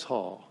the mess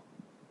hall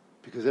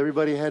because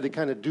everybody had to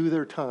kind of do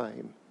their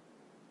time.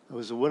 I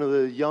was one of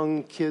the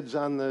young kids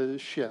on the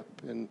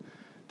ship, and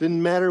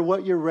didn't matter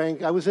what your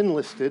rank. I was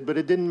enlisted, but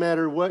it didn't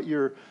matter what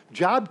your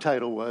job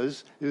title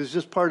was. It was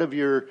just part of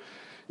your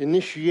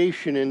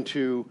initiation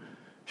into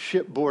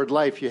shipboard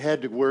life. You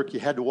had to work. You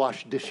had to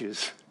wash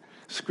dishes,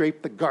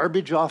 scrape the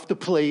garbage off the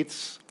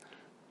plates,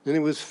 and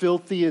it was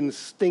filthy and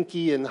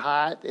stinky and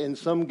hot, and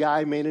some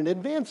guy made an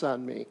advance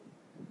on me.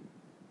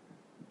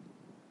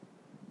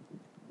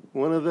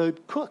 One of the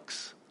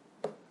cooks.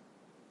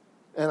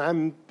 And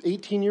I'm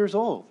 18 years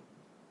old.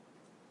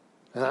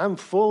 And I'm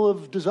full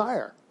of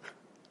desire.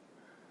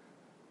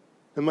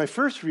 And my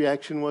first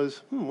reaction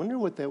was, wonder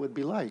what that would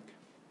be like.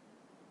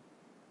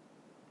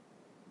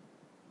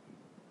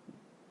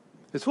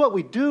 It's what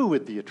we do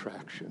with the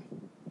attraction.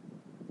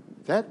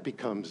 That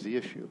becomes the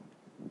issue.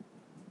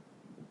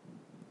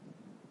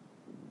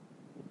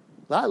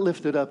 Lot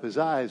lifted up his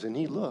eyes and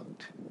he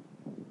looked.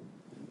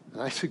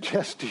 And I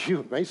suggest to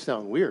you, it may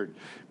sound weird,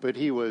 but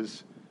he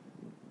was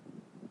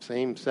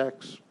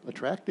same-sex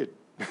attracted.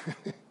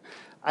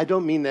 I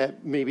don't mean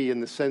that maybe in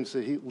the sense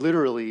that he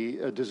literally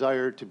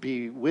desired to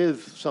be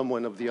with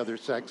someone of the other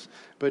sex,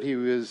 but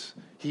he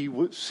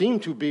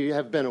seemed to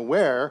have been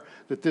aware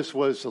that this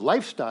was a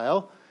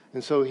lifestyle,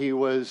 and so he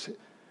was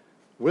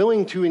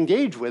willing to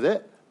engage with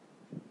it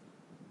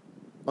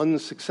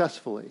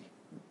unsuccessfully.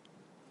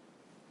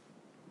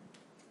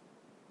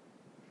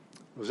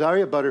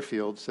 Rosaria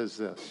Butterfield says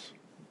this: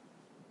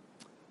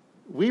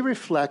 we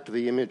reflect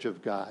the image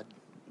of God,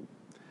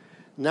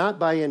 not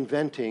by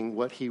inventing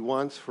what he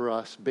wants for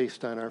us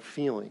based on our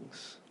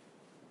feelings,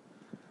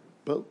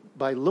 but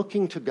by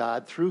looking to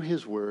God through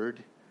his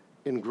word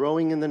and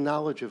growing in the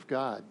knowledge of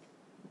God,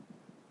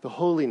 the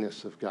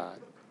holiness of God,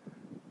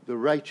 the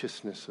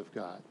righteousness of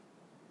God.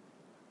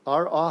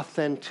 Our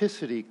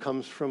authenticity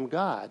comes from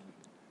God,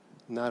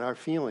 not our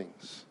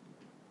feelings.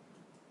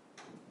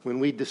 When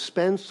we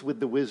dispense with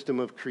the wisdom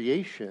of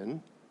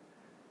creation,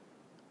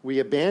 we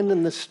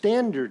abandon the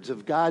standards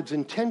of God's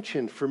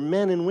intention for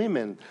men and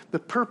women, the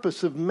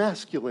purpose of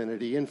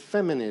masculinity and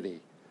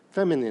femininity,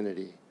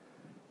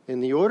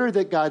 in the order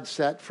that God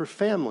set for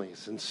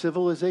families and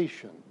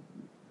civilization.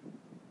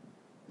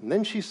 And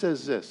then she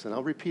says this, and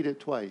I'll repeat it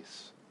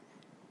twice.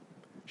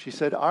 She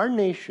said, our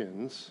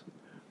nation's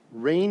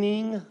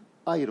reigning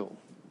idol,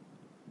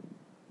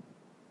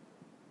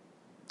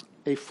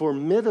 a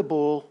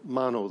formidable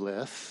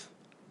monolith.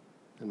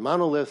 And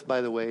monolith,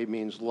 by the way,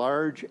 means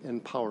large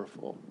and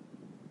powerful.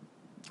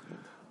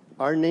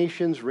 Our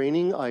nation's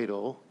reigning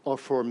idol, a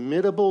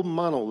formidable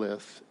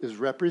monolith, is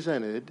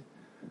represented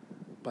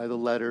by the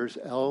letters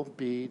L,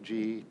 B,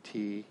 G,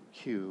 T,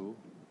 Q,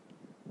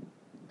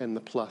 and the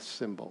plus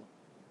symbol.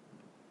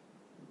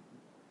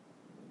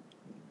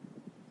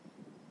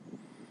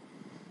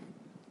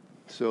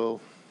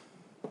 So,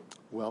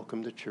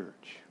 welcome to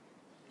church.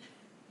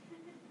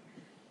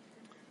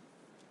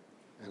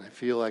 And I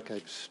feel like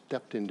I've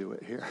stepped into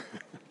it here.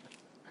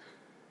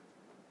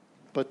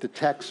 But the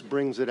text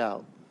brings it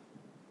out.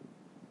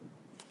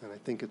 And I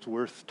think it's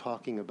worth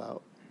talking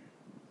about.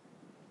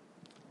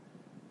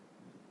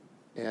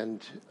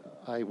 And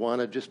I want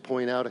to just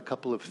point out a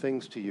couple of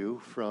things to you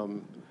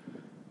from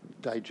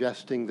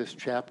digesting this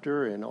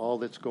chapter and all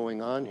that's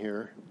going on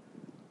here.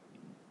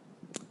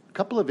 A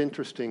couple of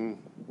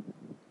interesting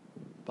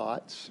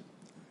thoughts.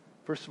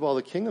 First of all,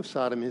 the king of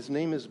Sodom, his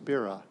name is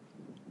Bera.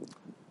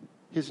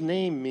 His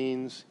name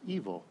means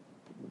evil.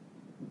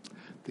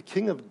 The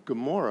king of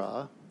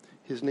Gomorrah,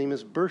 his name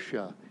is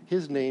Bersha.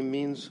 His name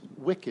means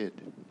wicked.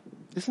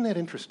 Isn't that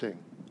interesting?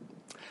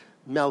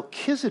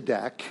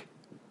 Melchizedek,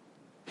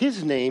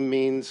 his name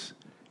means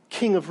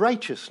king of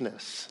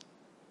righteousness.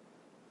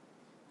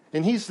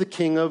 And he's the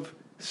king of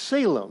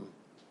Salem,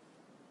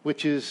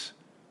 which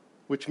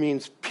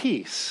means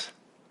peace.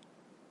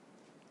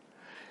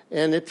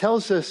 And it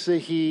tells us that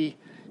he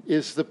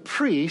is the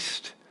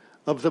priest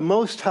of the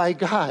Most High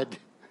God.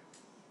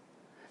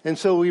 And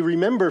so we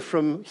remember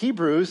from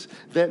Hebrews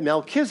that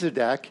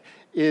Melchizedek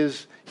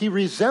he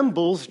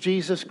resembles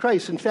Jesus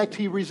Christ. In fact,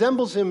 he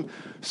resembles him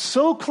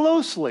so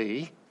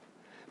closely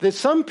that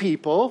some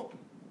people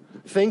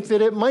think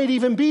that it might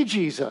even be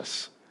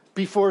Jesus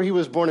before he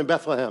was born in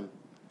Bethlehem,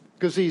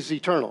 because he's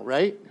eternal,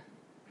 right?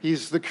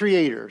 He's the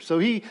creator. So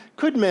he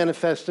could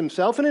manifest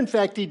himself, and in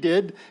fact he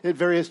did at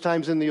various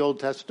times in the Old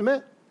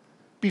Testament,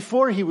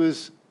 before he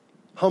was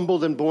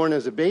humbled and born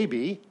as a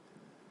baby.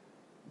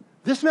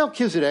 This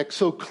Melchizedek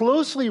so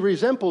closely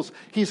resembles,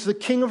 he's the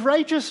king of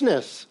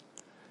righteousness.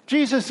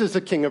 Jesus is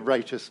the king of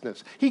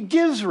righteousness. He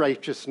gives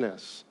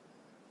righteousness.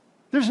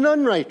 There's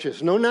none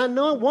righteous, no,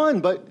 not one,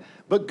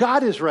 but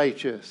God is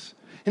righteous.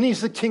 And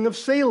he's the king of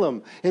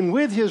Salem, and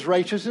with his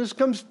righteousness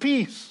comes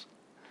peace.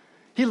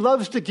 He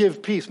loves to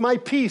give peace. My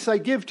peace I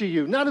give to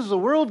you. Not as the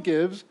world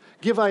gives,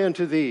 give I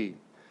unto thee.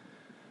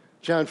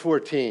 John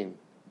 14.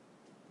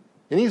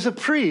 And he's a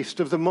priest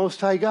of the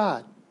Most High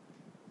God.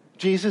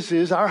 Jesus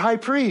is our high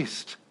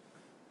priest.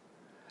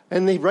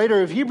 And the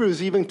writer of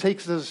Hebrews even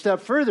takes it a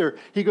step further.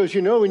 He goes,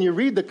 when you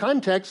read the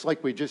context,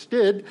 like we just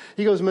did,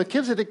 he goes,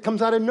 Melchizedek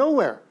comes out of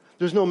nowhere.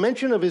 There's no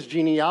mention of his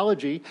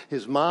genealogy,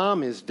 his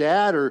mom, his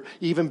dad, or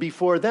even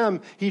before them.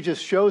 He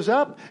just shows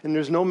up, and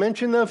there's no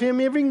mention of him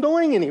even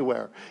going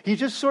anywhere. He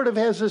just sort of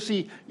has this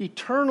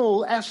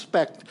eternal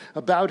aspect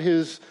about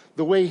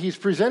the way he's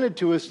presented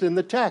to us in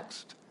the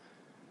text.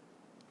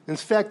 In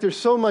fact, there's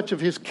so much of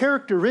his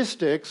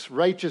characteristics,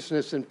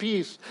 righteousness and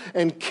peace,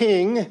 and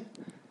king,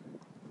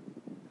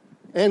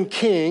 and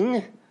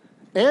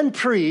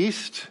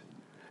priest,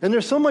 and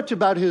there's so much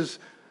about his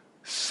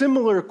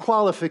similar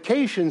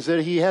qualifications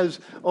that he has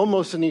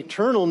almost an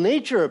eternal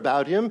nature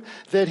about him,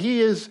 that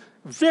he is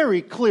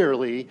very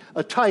clearly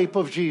a type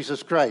of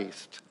Jesus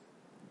Christ.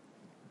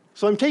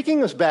 So I'm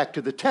taking us back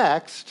to the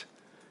text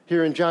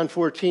here in John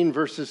 14,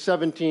 verses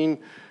 17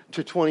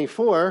 to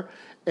 24,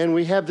 and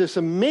we have this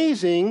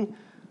amazing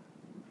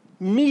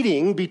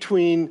meeting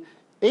between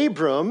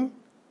Abram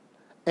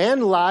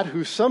and Lot,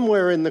 who's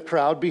somewhere in the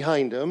crowd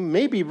behind him,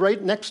 maybe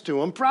right next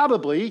to him,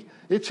 probably.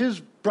 It's his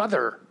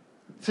brother.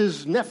 It's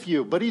his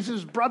nephew, but he's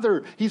his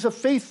brother. He's a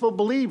faithful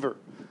believer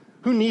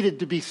who needed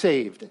to be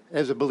saved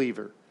as a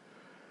believer.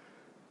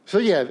 So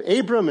you have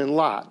Abram and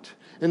Lot,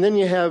 and then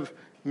you have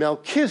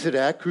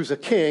Melchizedek, who's a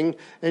king,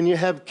 and you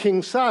have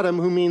King Sodom,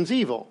 who means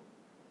evil.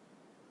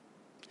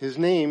 His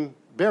name,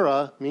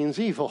 Bera, means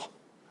evil.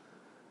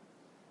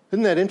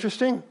 Isn't that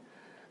interesting?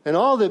 And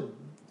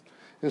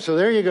so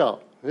there you go.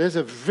 There's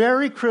a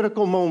very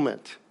critical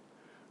moment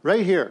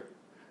right here.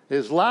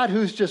 Is Lot,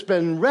 who's just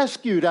been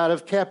rescued out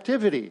of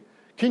captivity.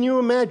 Can you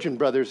imagine,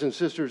 brothers and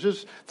sisters?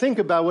 Just think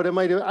about what it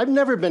might have. I've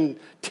never been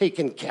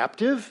taken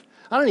captive.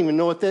 I don't even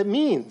know what that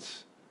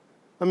means.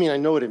 I mean, I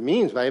know what it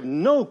means, but I have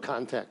no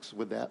context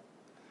with that.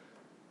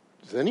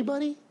 Does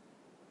anybody?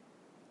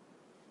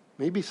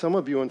 Maybe some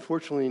of you,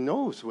 unfortunately,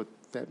 knows what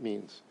that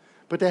means.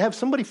 But to have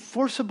somebody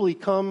forcibly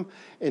come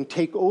and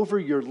take over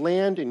your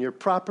land and your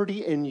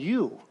property and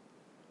you.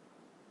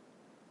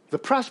 The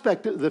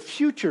prospect, the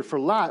future for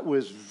Lot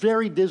was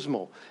very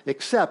dismal,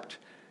 except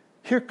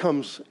here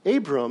comes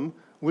Abram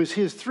with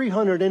his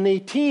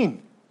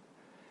 318.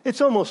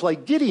 It's almost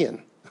like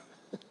Gideon,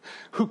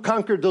 who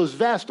conquered those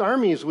vast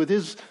armies with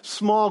his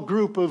small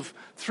group of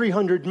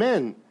 300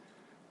 men.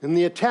 And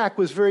the attack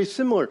was very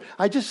similar.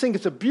 I just think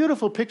it's a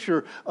beautiful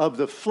picture of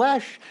the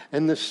flesh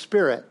and the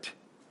spirit.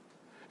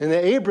 And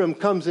that Abram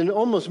comes and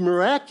almost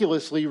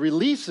miraculously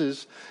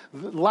releases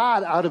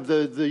Lot out of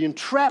the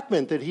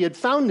entrapment that he had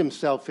found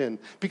himself in,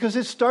 because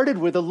it started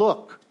with a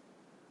look.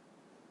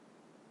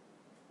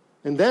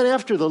 And then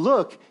after the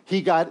look,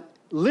 he got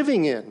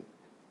living in.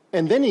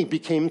 And then he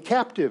became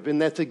captive. And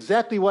that's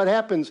exactly what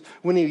happens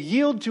when he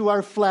yields to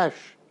our flesh.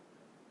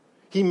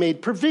 He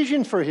made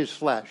provision for his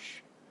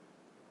flesh.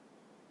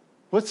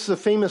 What's the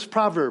famous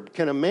proverb?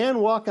 Can a man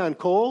walk on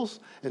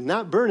coals and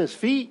not burn his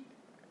feet?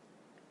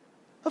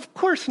 Of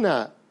course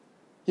not.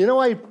 You know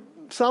why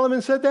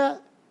Solomon said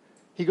that?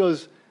 He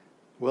goes,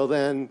 well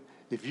then,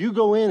 if you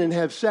go in and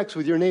have sex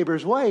with your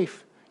neighbor's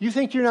wife, you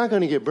think you're not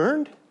going to get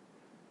burned?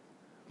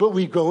 But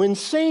we go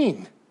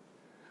insane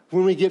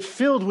when we get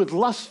filled with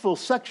lustful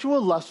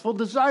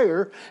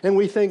desire, and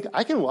we think,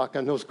 I can walk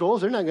on those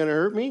coals, they're not going to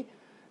hurt me.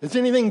 It's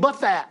anything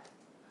but that.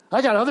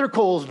 I got other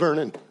coals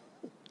burning.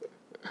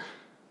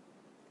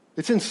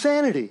 It's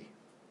insanity.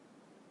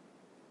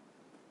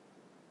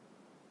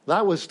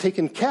 Lot was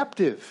taken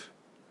captive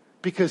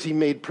because he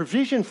made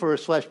provision for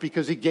his flesh,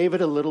 because he gave it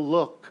a little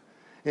look.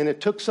 And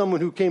it took someone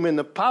who came in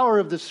the power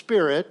of the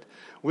Spirit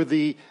with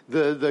the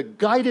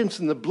guidance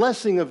and the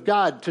blessing of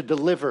God to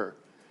deliver.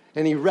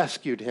 And he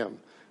rescued him.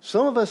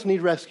 Some of us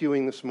need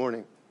rescuing this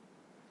morning.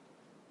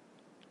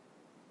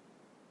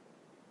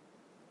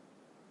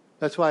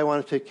 That's why I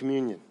want to take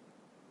communion.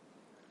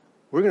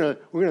 We're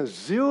going to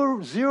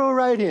zero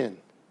right in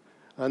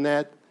on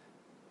that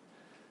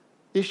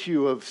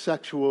issue of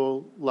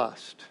sexual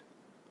lust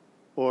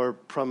or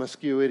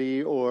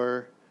promiscuity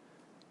or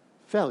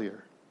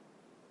failure.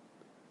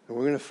 And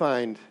we're going to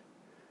find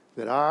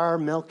that our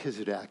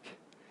Melchizedek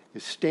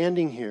is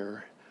standing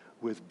here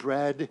with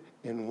bread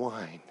and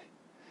wine.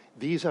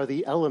 These are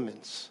the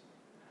elements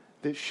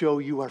that show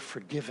you are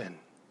forgiven.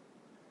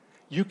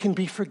 You can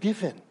be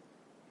forgiven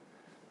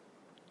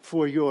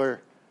for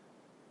your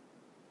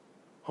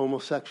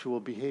homosexual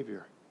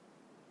behavior.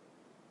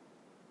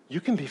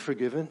 You can be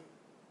forgiven.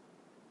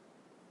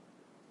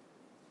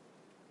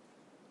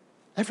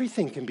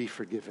 Everything can be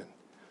forgiven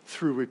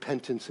through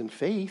repentance and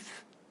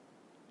faith.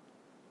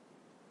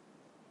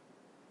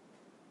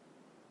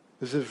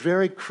 This is a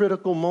very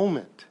critical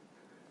moment.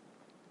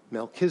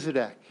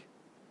 Melchizedek,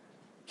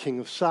 king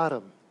of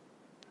Sodom.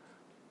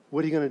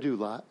 What are you going to do,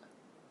 Lot?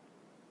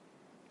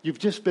 You've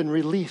just been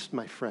released,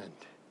 my friend.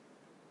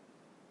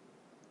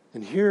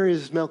 And here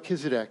is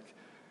Melchizedek,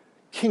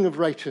 king of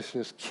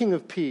righteousness, king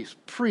of peace,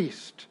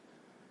 priest.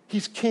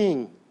 He's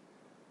king.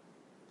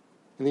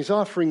 And he's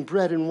offering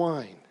bread and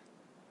wine.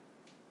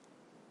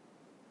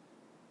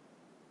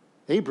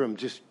 Abram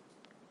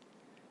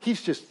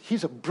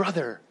he's a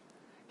brother.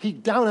 He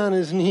down on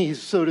his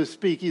knees, so to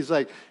speak. He's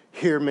like,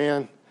 here,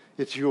 man,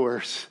 it's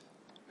yours.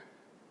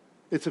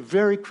 It's a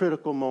very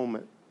critical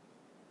moment.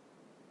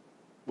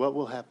 What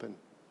will happen?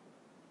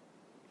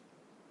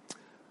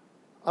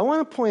 I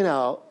want to point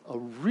out a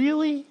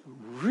really,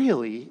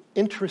 really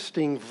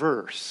interesting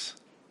verse.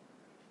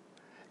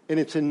 And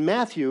it's in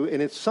Matthew,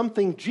 and it's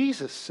something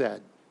Jesus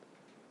said.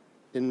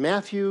 In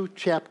Matthew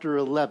chapter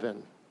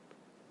 11,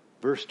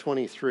 verse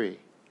 23.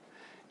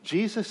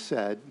 Jesus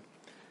said,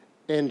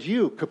 and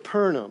you,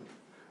 Capernaum,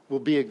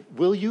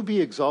 will you be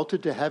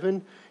exalted to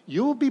heaven?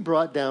 You will be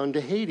brought down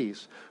to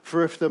Hades.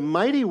 For if the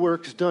mighty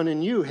works done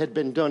in you had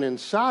been done in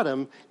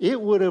Sodom,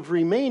 it would have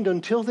remained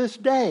until this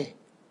day.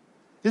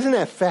 Isn't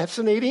that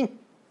fascinating?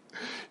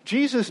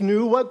 Jesus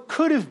knew what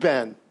could have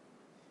been.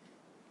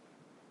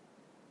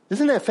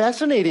 Isn't that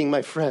fascinating,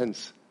 my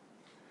friends?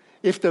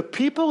 If the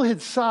people in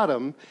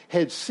Sodom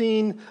had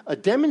seen a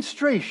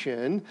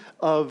demonstration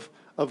of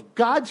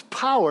God's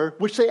power,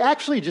 which they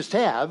actually just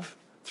have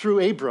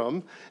through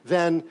Abram,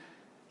 then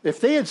if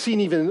they had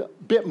seen even a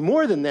bit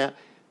more than that,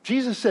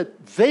 Jesus said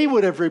they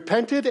would have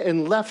repented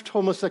and left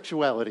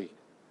homosexuality.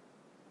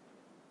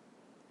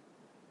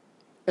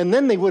 And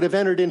then they would have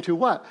entered into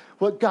what?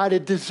 What God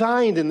had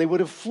designed, and they would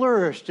have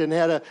flourished and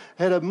had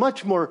a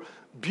much more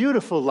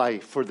beautiful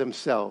life for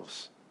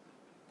themselves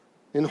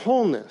in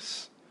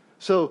wholeness.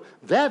 So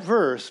that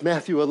verse,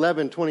 Matthew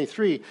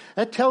 11:23,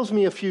 that tells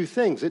me a few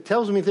things. It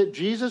tells me that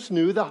Jesus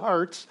knew the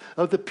hearts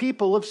of the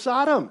people of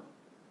Sodom.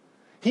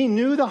 He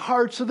knew the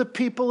hearts of the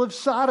people of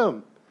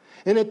Sodom.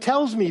 And it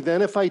tells me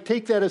then, if I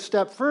take that a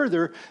step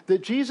further,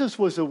 that Jesus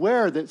was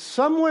aware that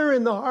somewhere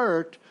in the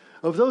heart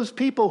of those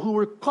people who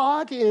were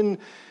caught in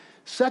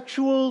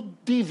sexual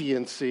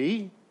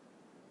deviancy,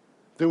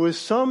 there was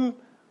some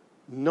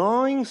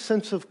gnawing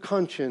sense of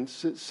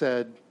conscience that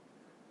said,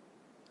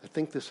 I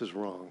think this is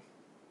wrong.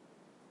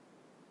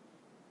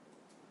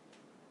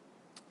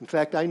 In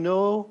fact, I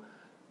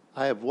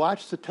have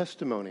watched the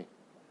testimony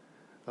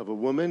of a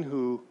woman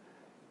who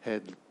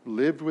had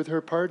lived with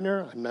her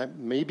partner,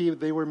 maybe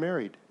they were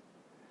married,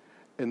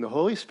 and the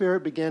Holy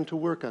Spirit began to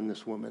work on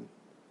this woman.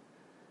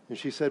 And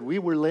she said, we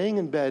were laying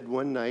in bed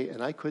one night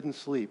and I couldn't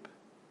sleep.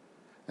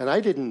 And I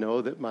didn't know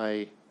that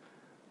my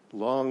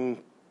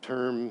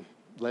long-term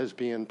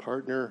lesbian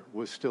partner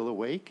was still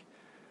awake.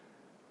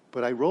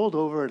 But I rolled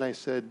over and I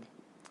said,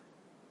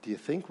 do you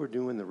think we're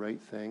doing the right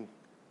thing?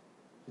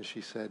 And she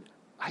said,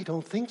 I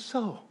don't think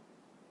so.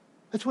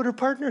 That's what her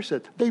partner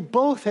said. They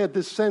both had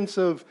this sense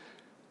of,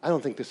 I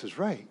don't think this is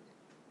right.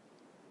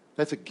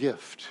 That's a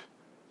gift.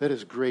 That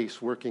is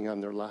grace working on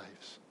their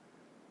lives.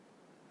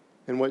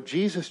 And what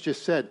Jesus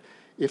just said,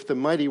 if the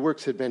mighty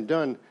works had been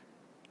done,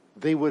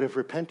 they would have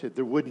repented.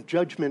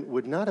 Judgment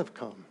would not have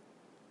come.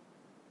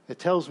 It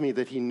tells me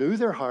that he knew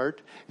their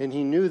heart, and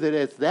he knew that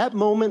at that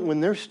moment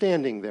when they're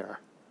standing there,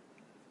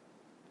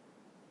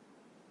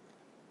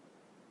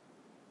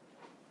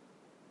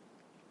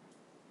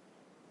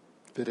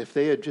 that if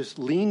they had just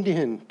leaned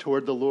in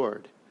toward the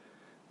Lord,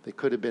 they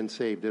could have been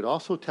saved. It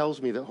also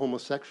tells me that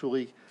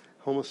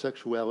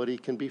homosexuality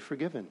can be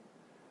forgiven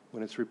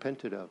when it's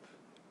repented of.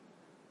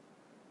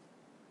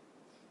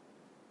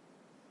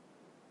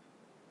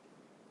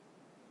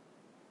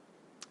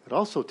 It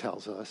also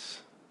tells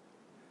us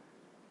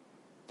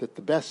that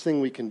the best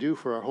thing we can do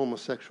for our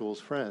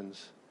homosexuals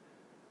friends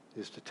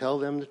is to tell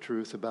them the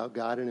truth about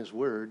God and His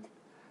Word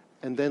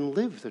and then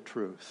live the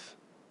truth.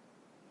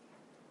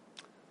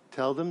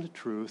 Tell them the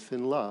truth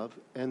in love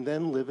and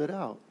then live it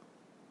out.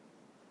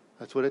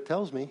 That's what it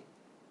tells me.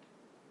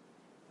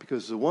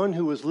 Because the one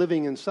who was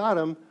living in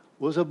Sodom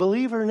was a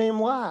believer named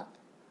Lot,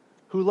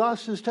 who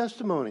lost his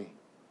testimony.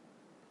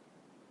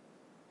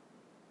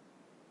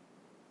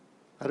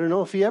 I don't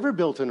know if he ever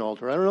built an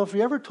altar. I don't know if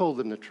he ever told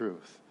them the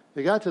truth.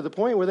 They got to the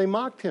point where they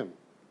mocked him.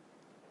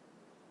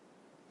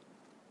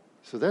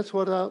 So that's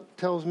what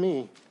tells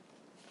me.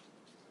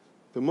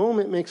 The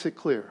moment makes it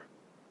clear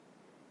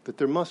that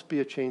there must be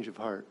a change of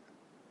heart.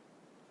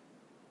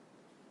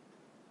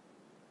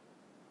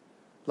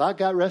 Lot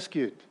got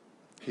rescued.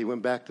 He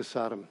went back to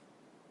Sodom.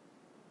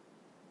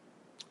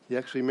 He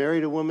actually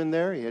married a woman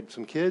there. He had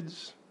some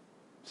kids,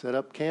 set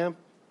up camp.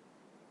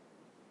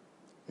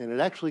 And it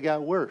actually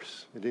got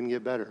worse. It didn't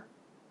get better.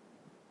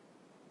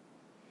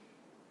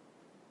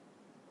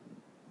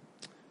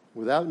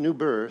 Without new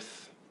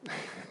birth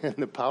and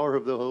the power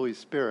of the Holy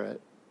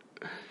Spirit,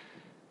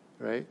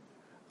 right,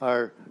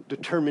 our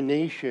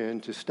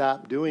determination to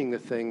stop doing the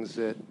things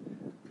that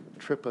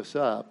trip us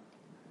up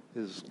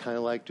is kind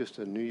of like just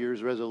a New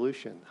Year's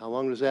resolution. How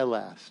long does that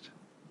last?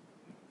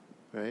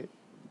 Right?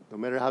 No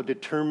matter how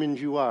determined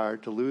you are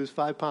to lose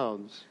 5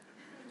 pounds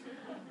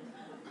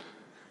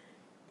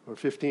or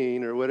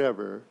 15 or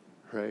whatever,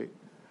 right?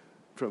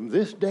 From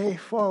this day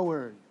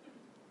forward,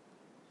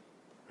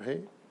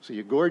 right? So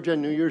you gorge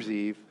on New Year's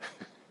Eve,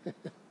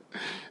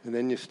 and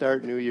then you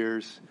start New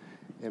Year's,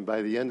 and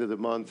by the end of the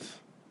month,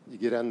 you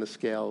get on the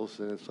scales,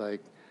 and it's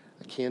like,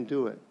 I can't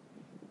do it.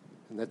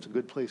 And that's a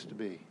good place to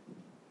be.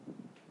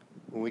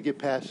 When we get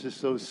past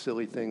just those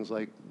silly things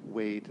like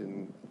weight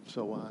and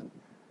so on,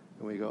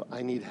 and we go,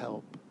 I need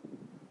help.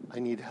 I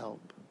need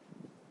help.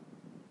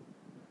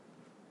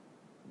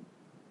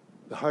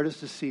 The heart is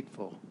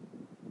deceitful.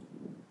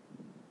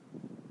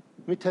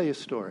 Let me tell you a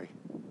story.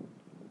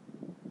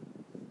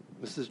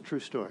 This is a true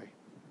story.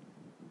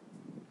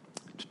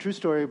 It's a true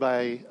story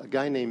by a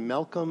guy named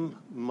Malcolm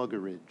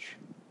Muggeridge.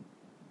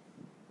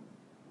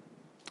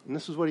 And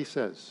this is what he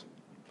says.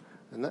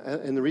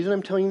 And the reason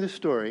I'm telling you this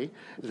story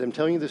is I'm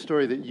telling you the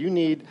story that you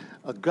need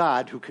a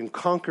God who can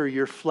conquer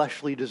your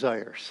fleshly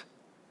desires.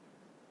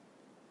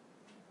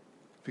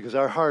 Because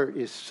our heart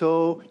is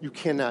so, you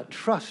cannot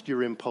trust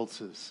your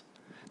impulses.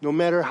 No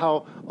matter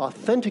how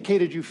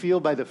authenticated you feel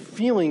by the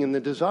feeling and the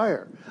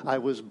desire. I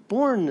was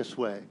born this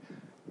way.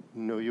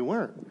 No, you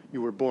weren't.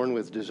 You were born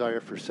with desire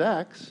for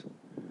sex,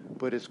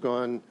 but it's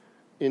gone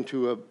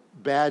into a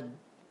bad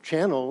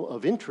channel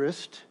of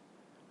interest.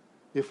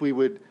 If we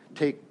would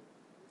take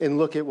and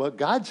look at what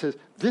God says,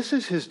 this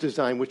is his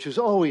design, which is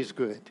always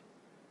good.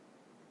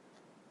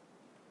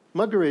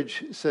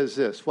 Muggeridge says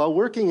this: while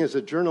working as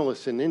a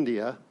journalist in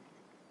India,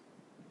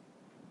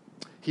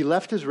 he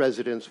left his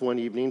residence one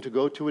evening to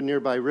go to a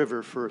nearby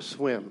river for a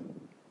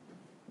swim.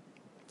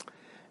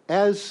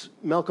 As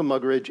Malcolm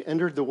Muggeridge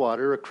entered the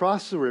water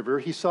across the river,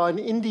 he saw an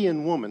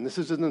Indian woman. This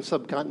is in the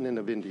subcontinent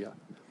of India.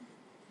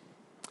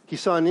 He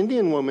saw an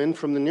Indian woman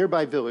from the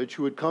nearby village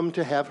who had come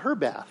to have her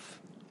bath.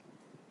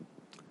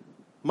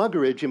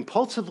 Muggeridge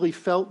impulsively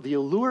felt the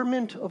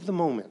allurement of the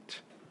moment,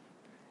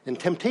 and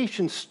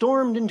temptation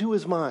stormed into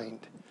his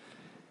mind.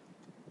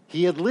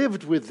 He had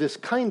lived with this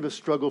kind of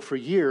struggle for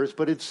years,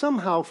 but had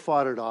somehow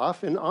fought it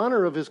off in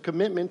honor of his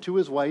commitment to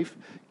his wife,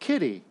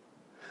 Kitty.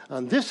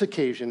 On this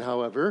occasion,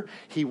 however,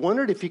 he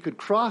wondered if he could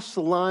cross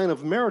the line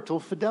of marital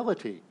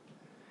fidelity.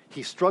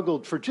 He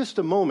struggled for just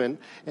a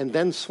moment and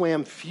then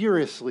swam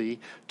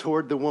furiously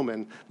toward the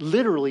woman,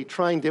 literally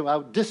trying to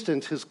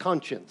outdistance his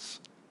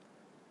conscience.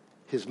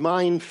 His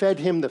mind fed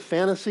him the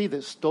fantasy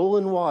that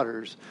stolen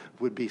waters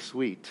would be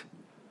sweet,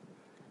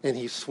 and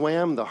he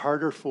swam the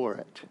harder for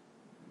it.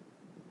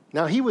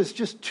 Now, he was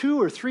just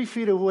 2 or 3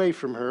 feet away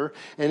from her,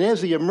 and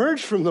as he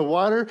emerged from the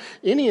water,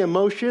 any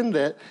emotion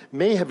that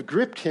may have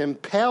gripped him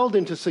paled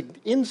into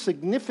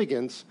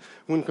insignificance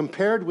when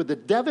compared with the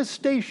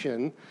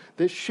devastation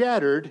that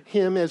shattered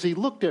him as he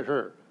looked at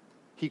her.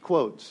 He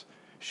quotes,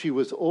 "She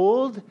was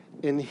old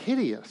and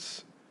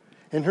hideous,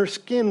 and her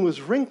skin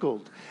was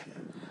wrinkled.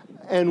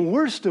 And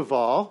worst of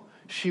all,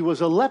 she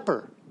was a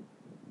leper.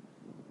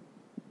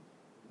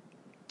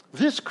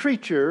 This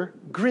creature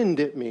grinned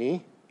at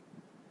me,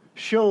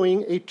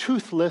 showing a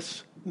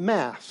toothless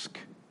mask."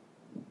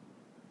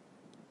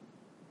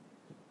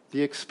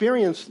 The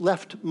experience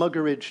left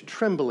Muggeridge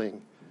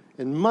trembling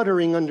and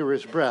muttering under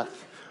his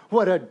breath,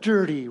 "What a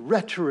dirty,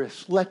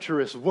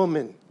 lecherous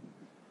woman."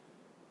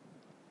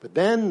 But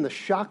then the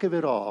shock of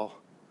it all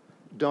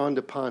dawned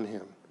upon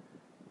him.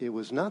 It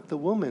was not the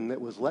woman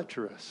that was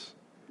lecherous.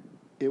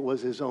 It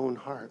was his own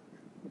heart.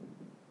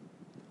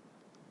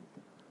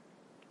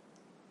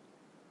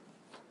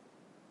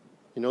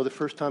 You know, the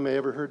first time I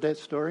ever heard that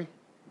story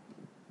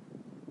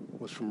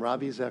was from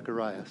Ravi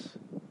Zacharias.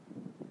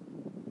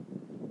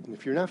 And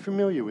if you're not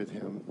familiar with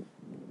him,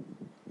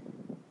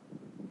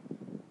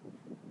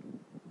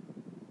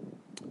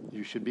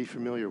 you should be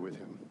familiar with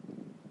him.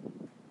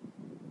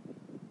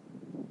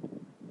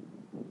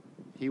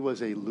 He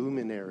was a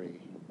luminary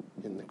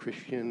in the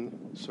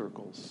Christian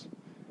circles.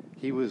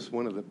 He was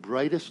one of the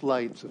brightest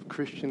lights of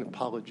Christian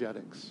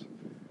apologetics,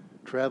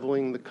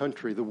 traveling the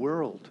country,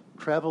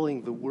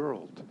 traveling the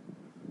world,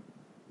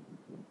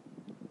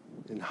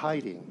 and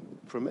hiding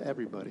from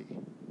everybody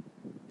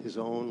his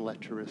own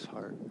lecherous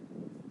heart.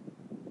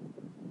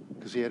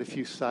 Because he had a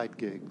few side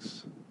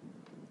gigs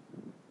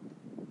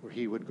where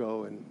he would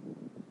go and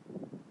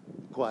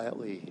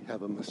quietly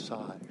have a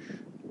massage.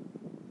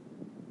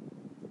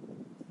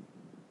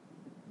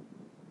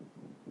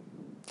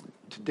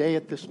 Today,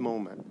 at this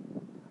moment,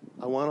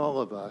 I want all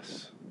of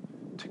us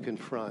to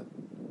confront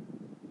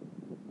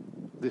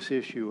this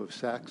issue of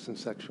sex and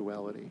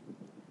sexuality.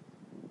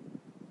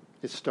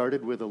 It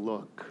started with a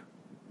look.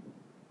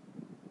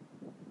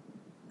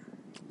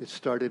 It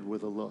started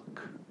with a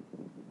look.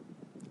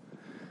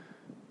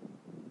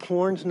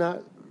 Porn's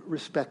not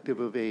respective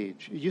of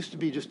age. It used to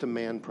be just a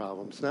man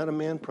problem. It's not a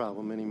man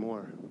problem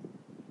anymore.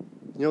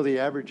 You know the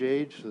average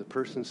age the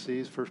first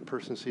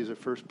person sees their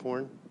first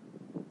porn?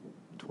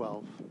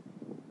 12.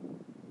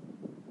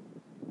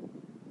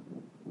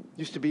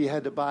 Used to be you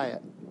had to buy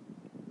it.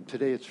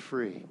 Today it's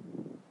free.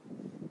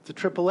 It's a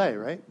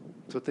AAA, right?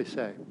 That's what they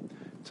say.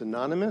 It's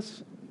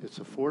anonymous, it's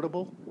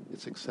affordable,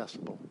 it's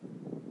accessible.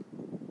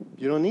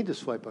 You don't need to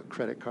swipe a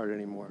credit card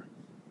anymore.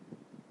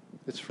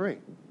 It's free.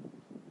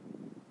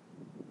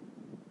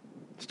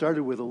 It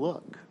started with a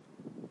look.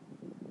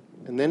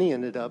 And then he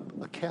ended up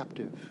a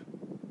captive.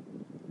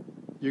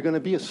 You're going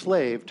to be a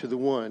slave to the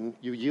one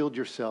you yield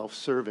yourself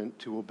servant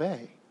to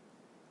obey,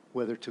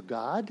 whether to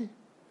God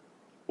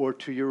or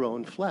to your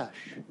own flesh.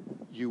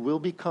 You will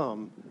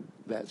become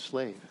that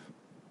slave.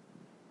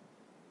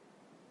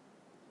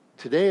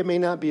 Today, it may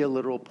not be a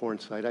literal porn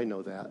site. I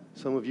know that.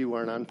 Some of you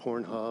aren't on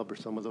Pornhub or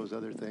some of those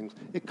other things.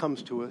 It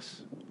comes to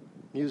us.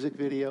 Music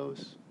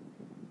videos,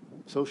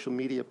 social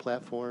media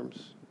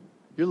platforms.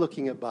 You're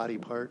looking at body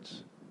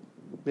parts.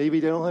 Maybe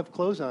they don't have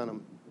clothes on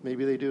them.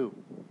 Maybe they do.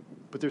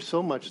 But there's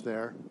so much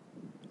there.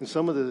 And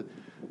some of the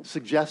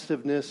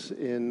suggestiveness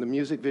in the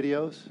music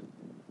videos.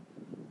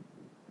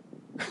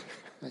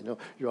 I know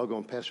you're all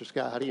going, Pastor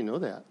Scott, how do you know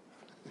that?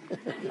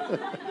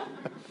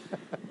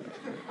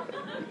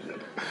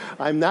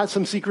 I'm not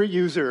some secret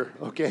user,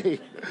 okay?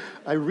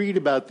 I read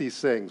about these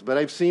things, but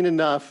I've seen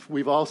enough.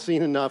 We've all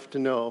seen enough to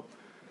know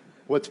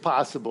what's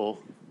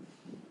possible.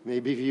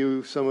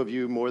 Maybe some of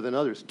you more than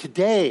others.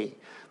 Today,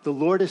 the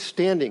Lord is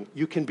standing.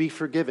 You can be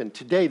forgiven.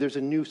 Today, there's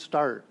a new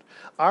start.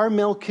 Our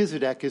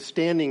Melchizedek is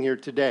standing here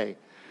today.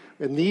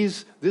 And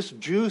this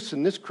juice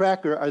and this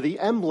cracker are the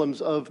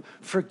emblems of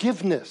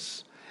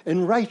forgiveness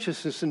and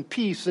righteousness and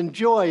peace and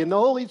joy and the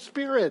Holy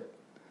Spirit.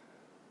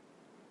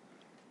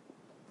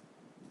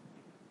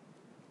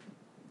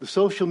 The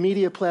social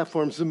media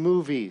platforms, the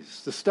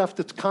movies, the stuff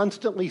that's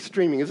constantly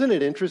streaming. Isn't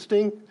it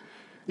interesting?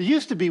 It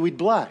used to be we'd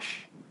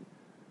blush.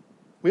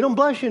 We don't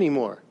blush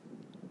anymore.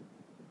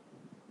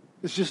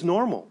 It's just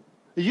normal.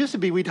 It used to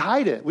be we'd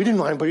hide it. We didn't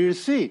want anybody to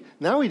see.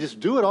 Now we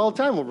just do it all the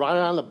time. We're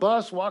riding on the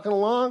bus, walking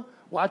along,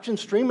 watching,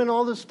 streaming,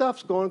 all this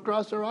stuff's going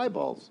across our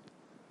eyeballs.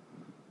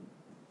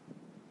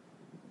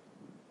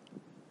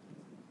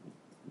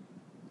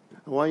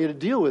 I want you to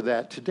deal with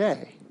that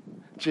today.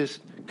 Just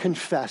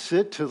confess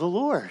it to the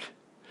Lord.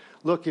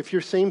 Look, if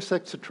you're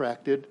same-sex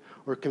attracted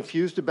or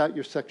confused about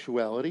your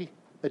sexuality,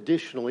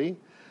 additionally,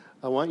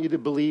 I want you to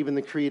believe in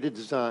the created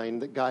design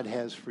that God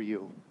has for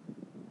you.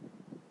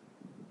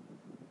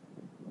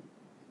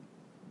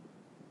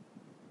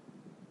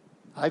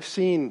 I've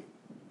seen,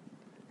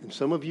 and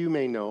some of you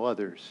may know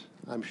others,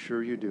 I'm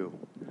sure you do,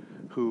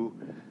 who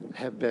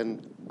have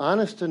been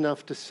honest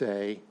enough to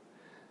say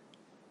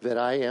that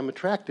I am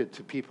attracted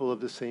to people of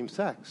the same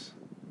sex.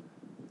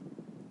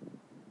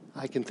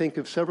 I can think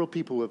of several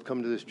people who have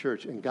come to this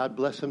church, and God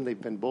bless them, they've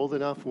been bold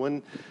enough.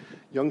 One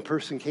young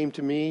person came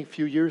to me a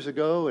few years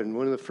ago, and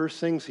one of the first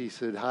things he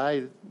said,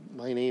 "Hi,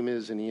 my name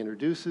is," and he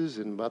introduces,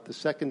 and about the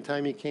second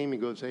time he came, he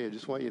goes, "Hey, I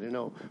just want you to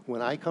know,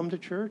 when I come to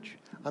church,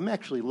 I'm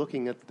actually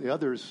looking at the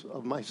others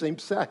of my same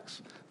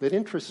sex that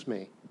interests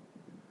me."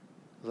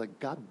 I was like,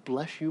 God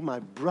bless you, my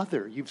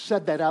brother. You've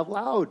said that out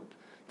loud.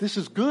 This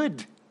is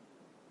good.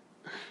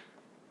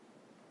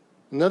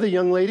 Another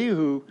young lady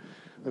who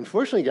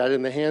unfortunately got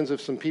in the hands of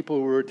some people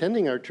who were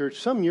attending our church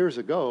some years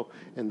ago,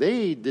 and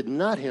they did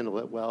not handle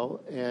it well,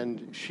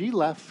 and she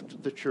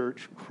left the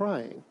church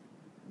crying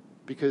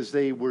because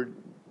they were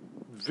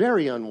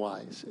very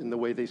unwise in the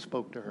way they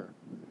spoke to her.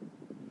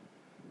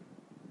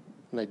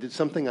 And I did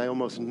something I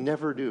almost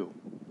never do.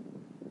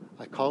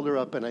 I called her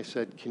up and I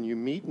said, "Can you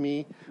meet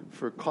me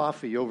for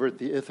coffee over at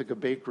the Ithaca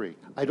Bakery?"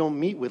 I don't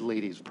meet with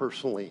ladies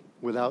personally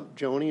without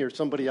Joni or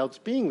somebody else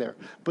being there.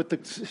 But the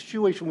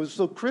situation was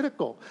so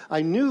critical.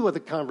 I knew what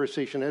the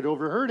conversation, had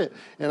overheard it.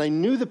 And I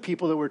knew the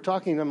people that were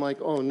talking. I'm like,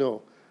 oh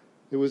no,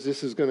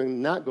 this is going to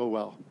not go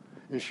well.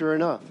 And sure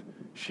enough,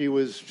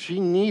 she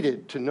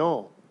needed to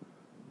know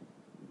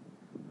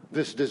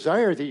this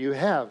desire that you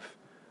have.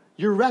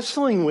 You're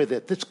wrestling with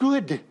it. That's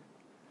good.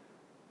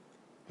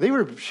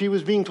 She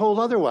was being told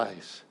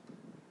otherwise.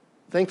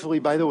 Thankfully,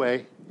 by the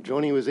way,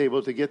 Joni was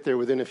able to get there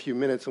within a few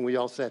minutes, and we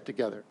all sat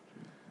together.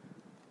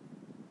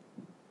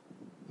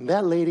 And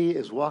that lady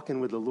is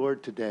walking with the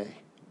Lord today,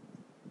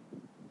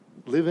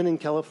 living in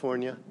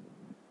California,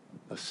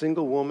 a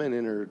single woman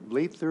in her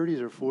late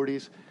 30s or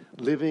 40s,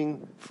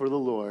 living for the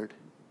Lord,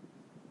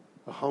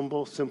 a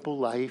humble, simple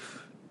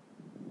life.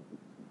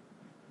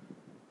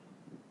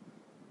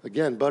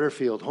 Again,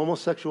 Butterfield,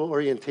 homosexual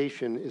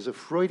orientation is a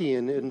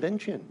Freudian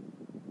invention.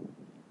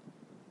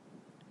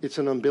 It's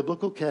an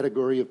unbiblical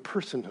category of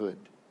personhood,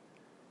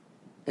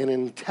 an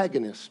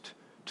antagonist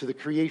to the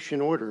creation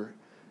order,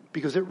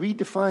 because it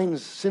redefines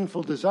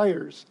sinful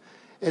desires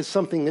as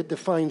something that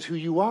defines who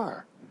you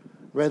are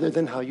rather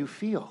than how you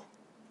feel.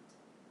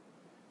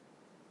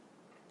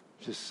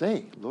 Just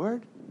say,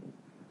 Lord,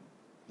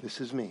 this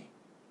is me.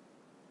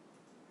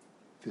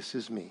 This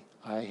is me.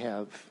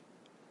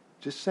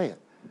 Just say it.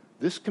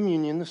 This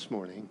communion this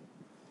morning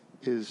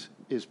is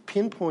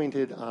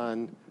pinpointed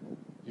on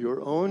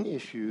your own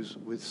issues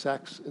with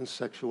sex and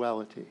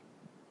sexuality.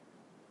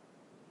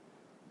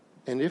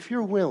 And if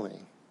you're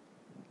willing,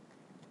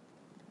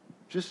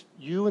 just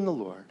you and the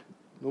Lord,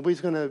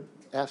 nobody's going to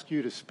ask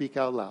you to speak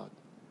out loud.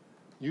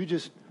 You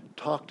just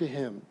talk to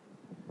him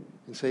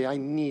and say, I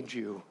need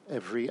you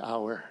every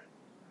hour.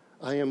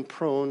 I am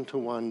prone to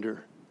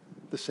wander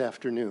this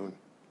afternoon,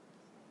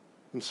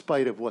 in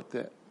spite of what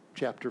that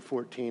chapter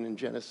 14 in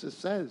Genesis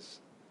says.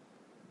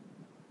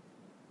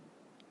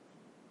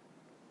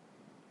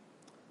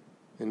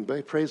 And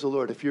praise the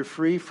Lord, if you're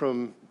free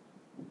from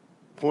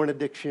porn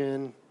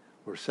addiction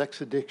or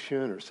sex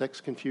addiction or sex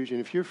confusion,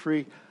 if you're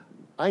free,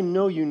 I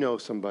know you know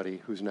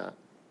somebody who's not.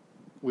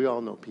 We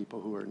all know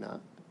people who are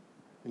not.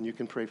 And you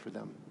can pray for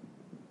them.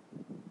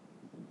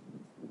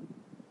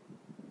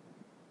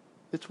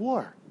 It's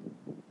war.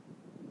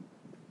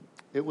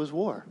 It was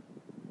war.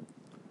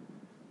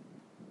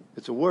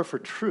 It's a war for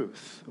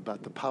truth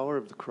about the power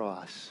of the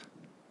cross.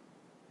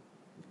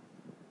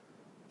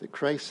 That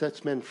Christ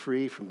sets men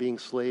free from being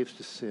slaves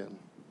to sin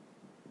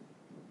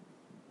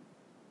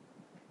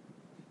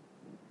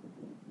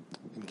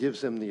and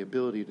gives them the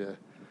ability to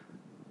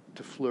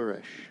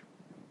flourish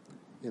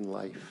in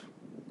life.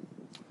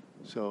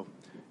 So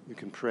you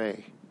can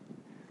pray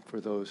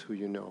for those who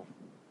you know.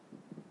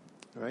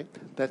 All right?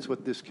 That's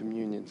what this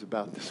communion's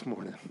about this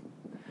morning.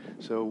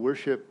 So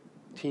worship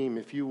team,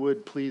 if you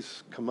would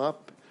please come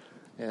up.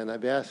 And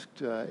I've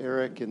asked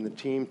Eric and the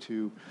team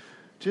to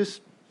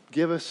just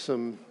give us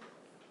some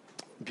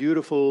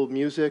beautiful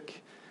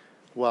music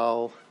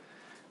while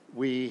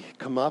we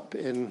come up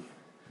and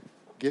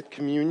get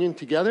communion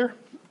together.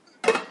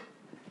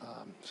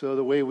 So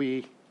the way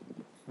we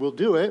will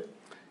do it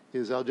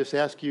is I'll just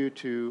ask you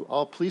to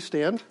all please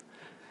stand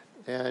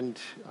and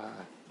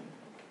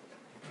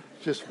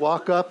just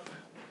walk up.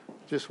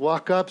 Just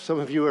walk up. Some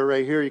of you are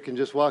right here. You can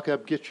just walk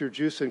up, get your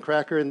juice and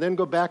cracker, and then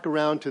go back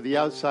around to the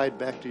outside,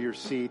 back to your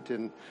seat,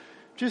 and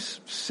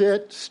just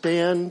sit,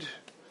 stand.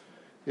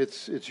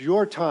 It's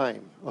your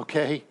time,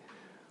 okay?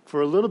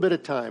 For a little bit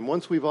of time.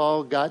 Once we've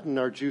all gotten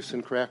our juice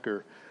and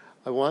cracker,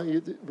 I want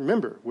you to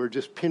remember, we're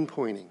just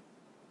pinpointing.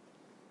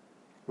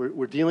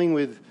 We're dealing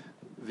with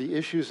the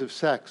issues of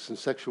sex and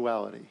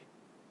sexuality.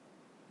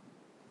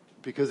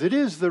 Because it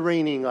is the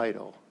reigning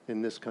idol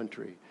in this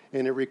country,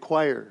 and it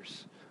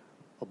requires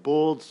a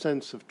bold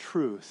sense of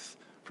truth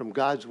from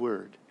God's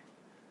word.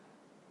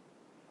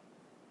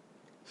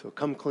 So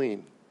come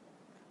clean.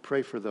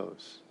 Pray for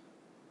those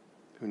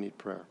who need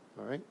prayer.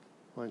 All right?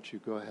 Why don't you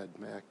go ahead,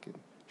 Mac, and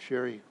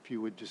Sherry, if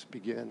you would just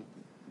begin.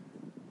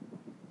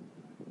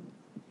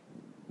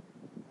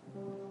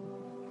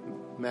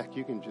 Mac,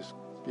 you can just,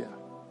 yeah.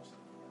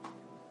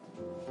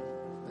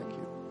 Thank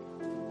you.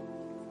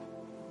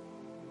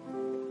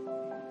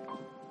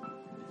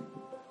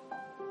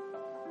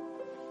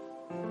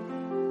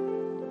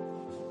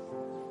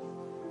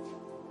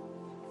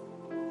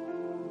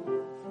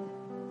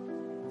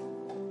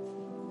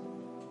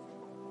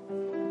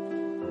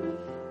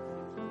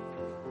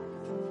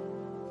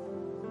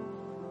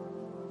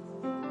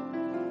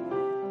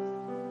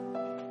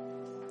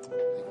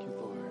 Thank you,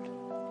 Lord.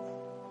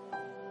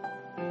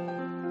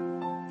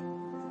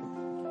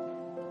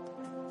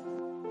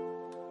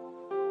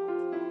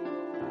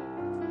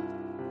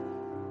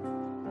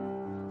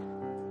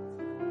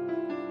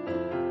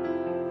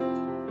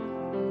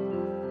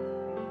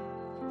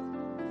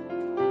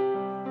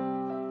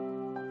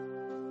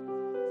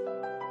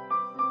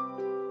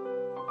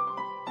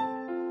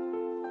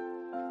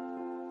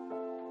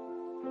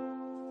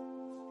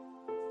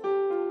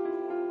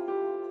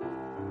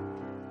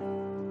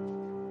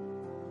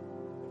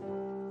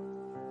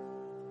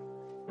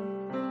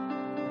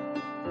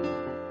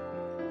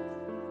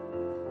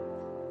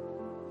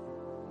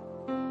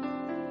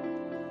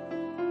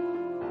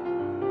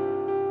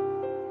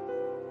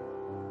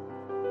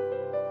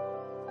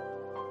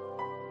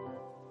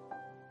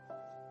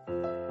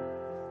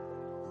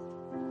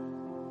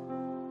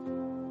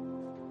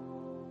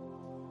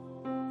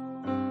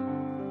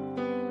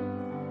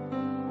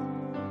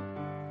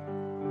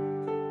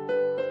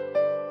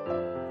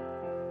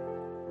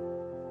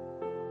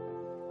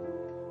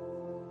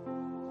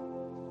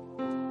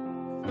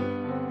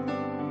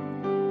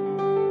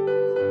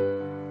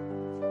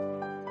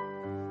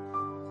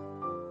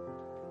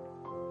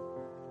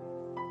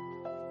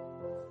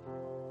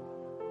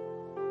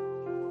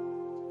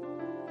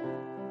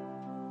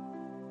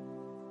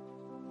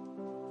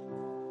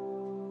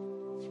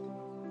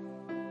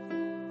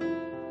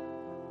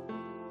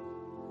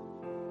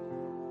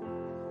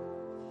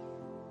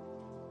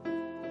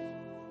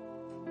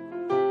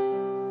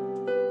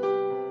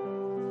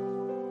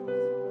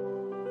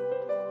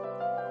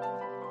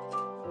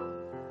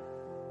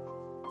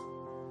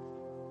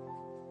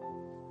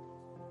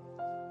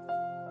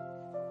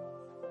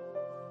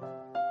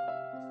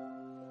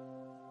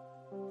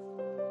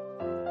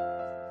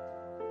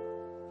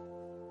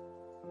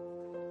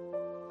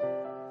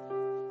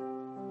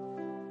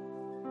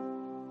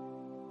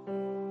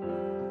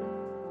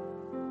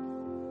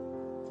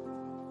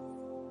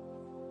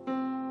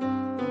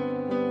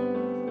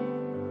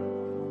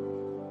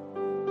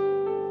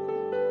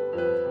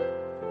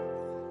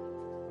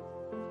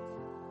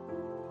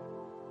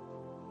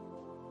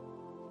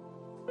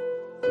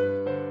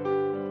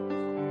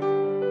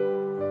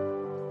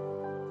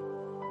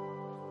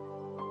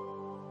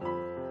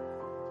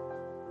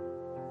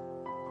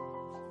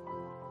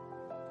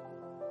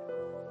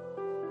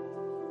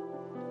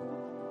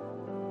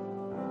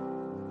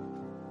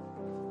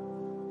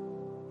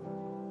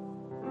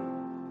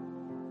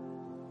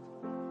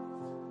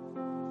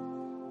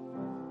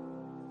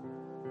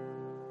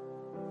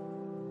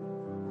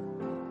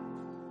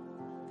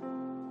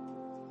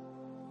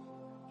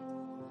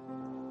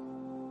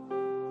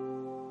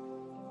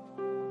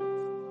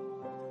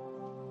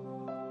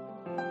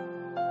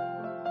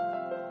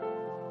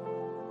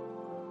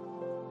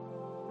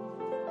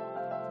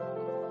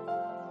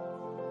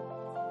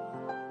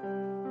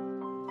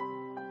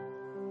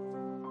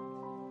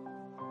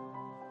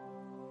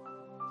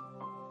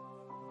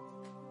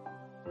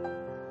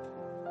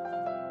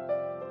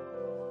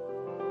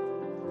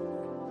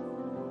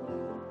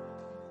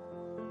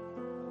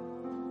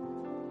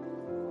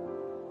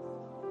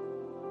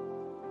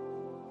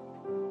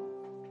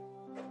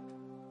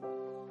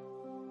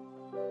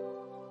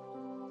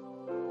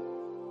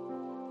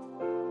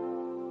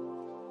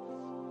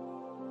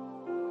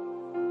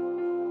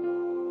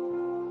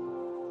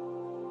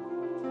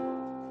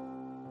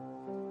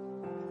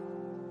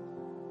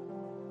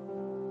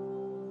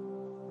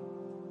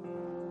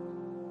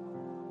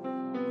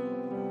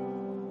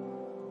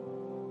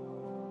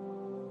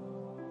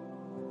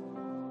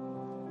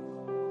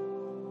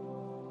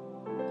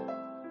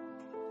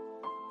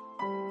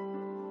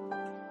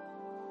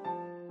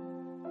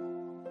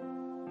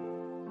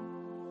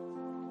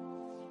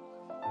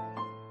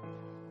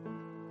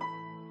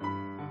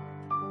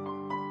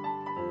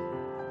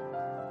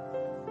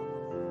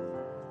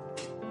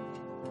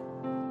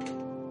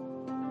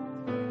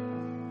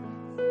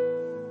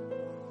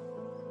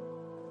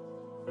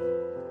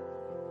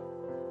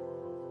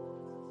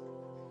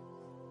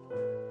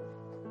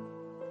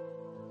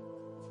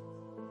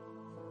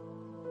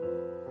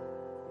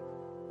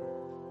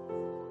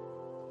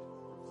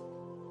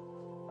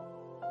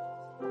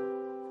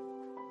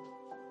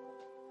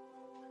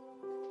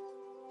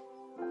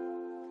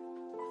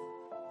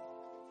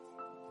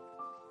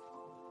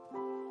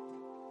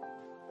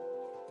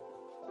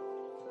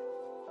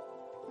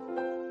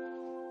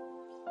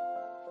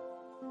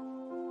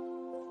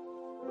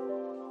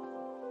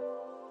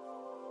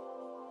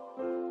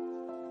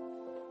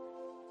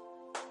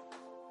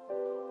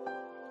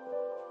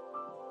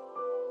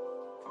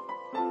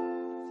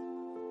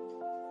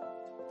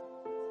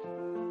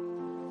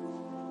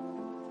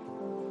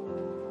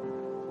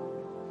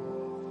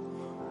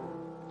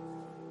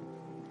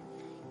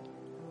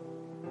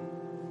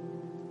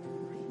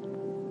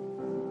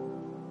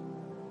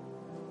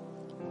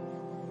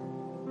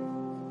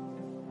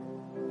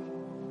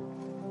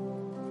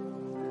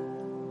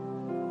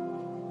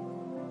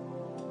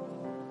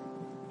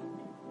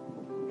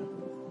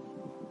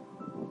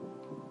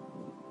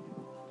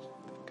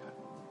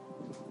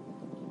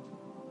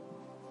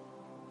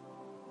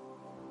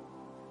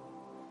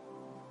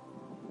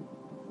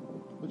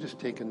 just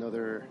take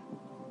another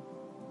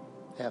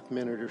half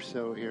minute or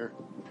so here.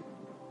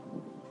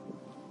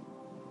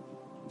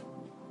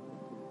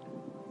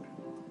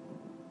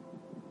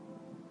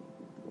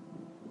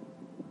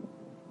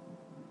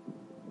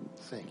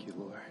 Thank you,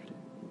 Lord.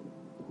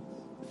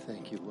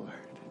 Thank you, Lord.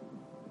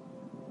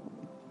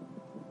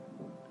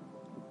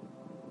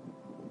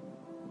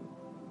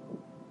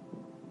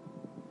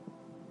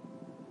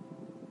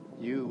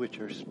 You which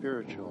are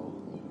spiritual,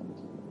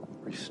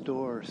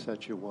 restore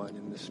such a one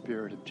in the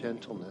spirit of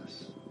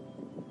gentleness.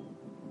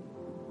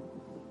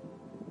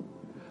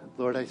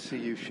 Lord, I see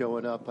you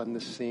showing up on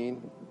this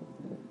scene,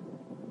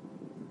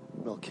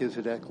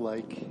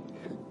 Melchizedek-like.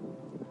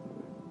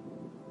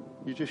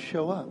 You just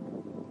show up.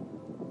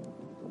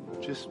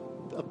 Just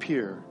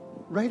appear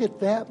right at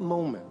that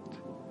moment,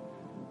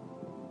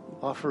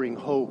 offering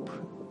hope.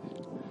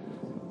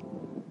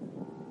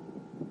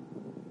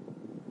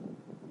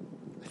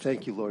 I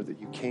thank you, Lord, that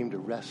you came to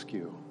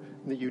rescue,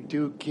 and that you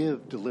do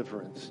give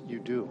deliverance. You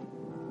do.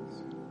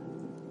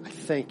 I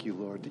thank you,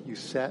 Lord, that you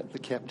set the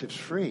captives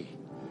free.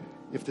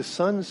 If the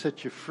Son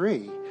sets you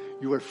free,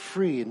 you are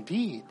free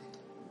indeed.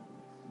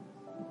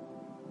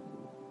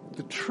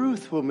 The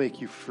truth will make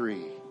you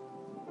free.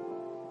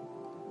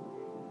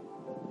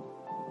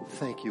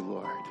 Thank you,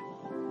 Lord.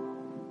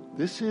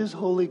 This is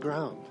holy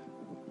ground.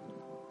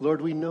 Lord,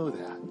 we know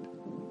that.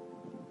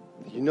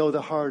 You know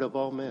the heart of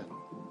all men.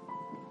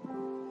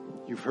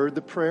 You've heard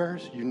the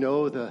prayers. You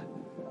know the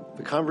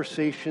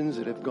conversations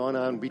that have gone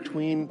on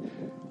between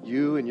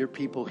you and your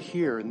people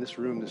here in this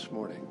room this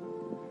morning.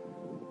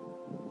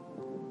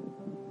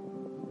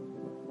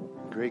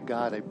 Great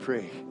God, I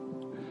pray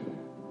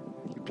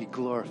you be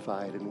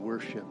glorified and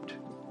worshiped.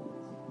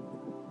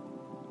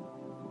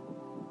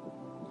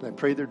 And I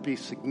pray there'd be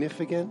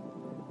significant,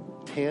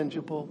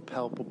 tangible,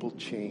 palpable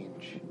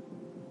change.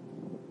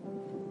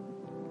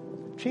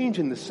 Change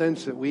in the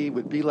sense that we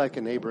would be like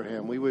an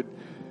Abraham. We would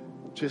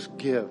just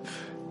give,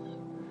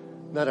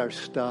 not our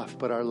stuff,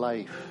 but our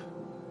life.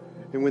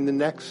 And when the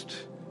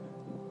next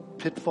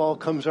pitfall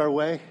comes our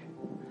way,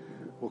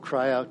 we'll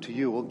cry out to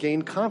you. We'll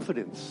gain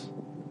confidence.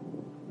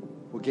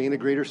 We'll gain a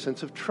greater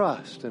sense of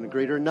trust and a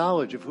greater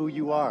knowledge of who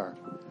you are.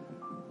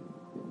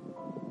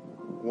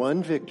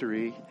 One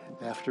victory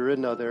after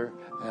another,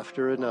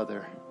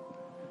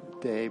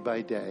 day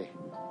by day.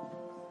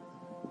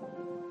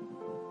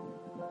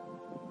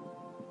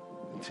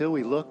 Until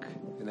we look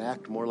and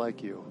act more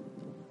like you.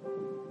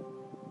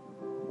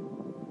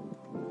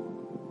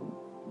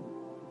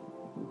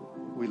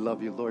 We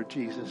love you, Lord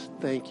Jesus.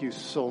 Thank you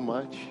so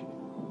much.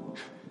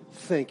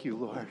 Thank you,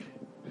 Lord.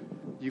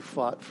 You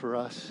fought for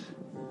us.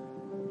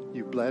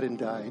 You bled and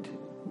died.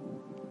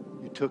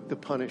 You took the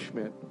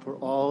punishment for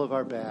all of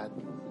our bad.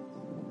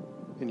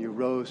 And you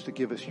rose to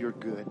give us your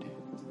good.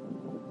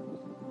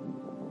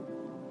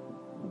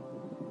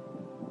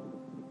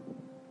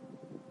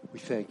 We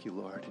thank you,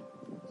 Lord.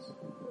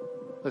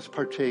 Let's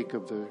partake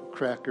of the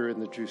cracker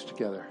and the juice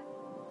together.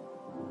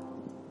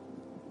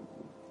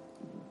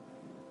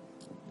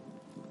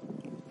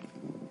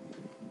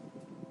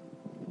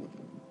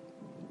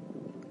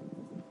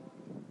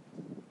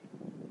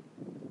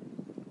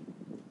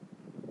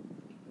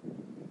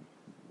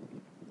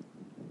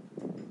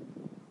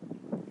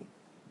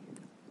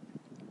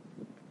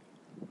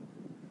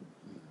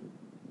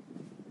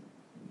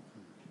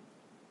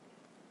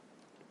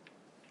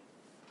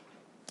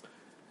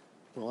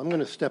 Well, I'm going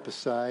to step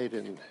aside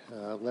and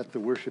let the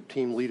worship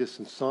team lead us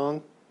in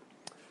song,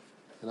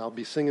 and I'll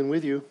be singing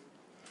with you.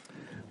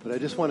 But I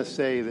just want to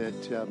say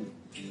that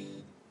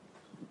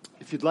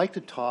if you'd like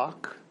to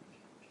talk,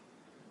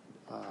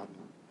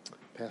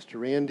 Pastor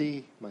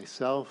Randy,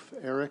 myself,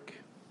 Eric,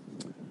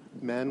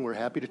 men, we're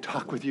happy to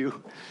talk with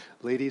you.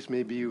 Ladies,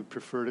 maybe you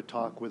prefer to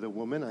talk with a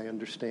woman. I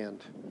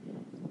understand.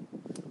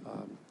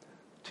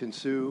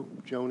 Tinsu,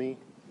 Joni,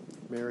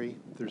 Mary,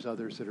 there's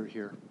others that are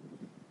here.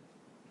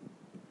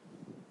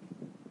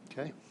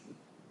 Okay?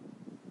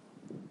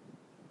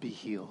 Be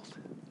healed.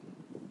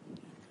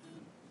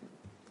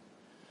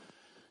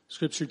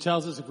 Scripture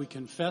tells us if we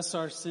confess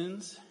our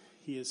sins,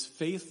 He is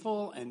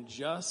faithful and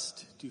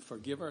just to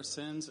forgive our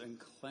sins and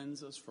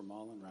cleanse us from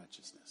all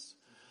unrighteousness.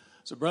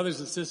 So brothers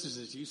and sisters,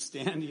 as you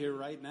stand here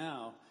right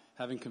now,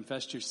 having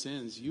confessed your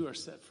sins, you are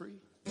set free.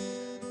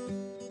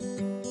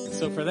 And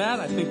so for that,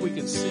 I think we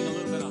can sing a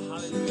little bit of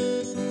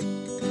hallelujah.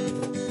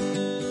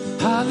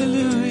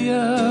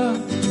 Hallelujah,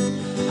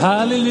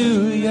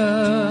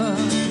 hallelujah,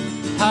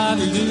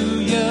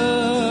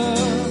 hallelujah.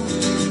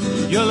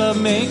 Your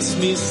love makes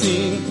me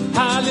sing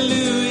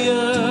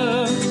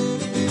hallelujah,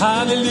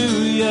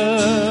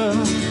 hallelujah,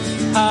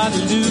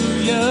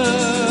 hallelujah.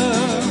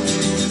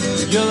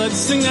 Let's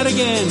sing that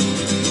again.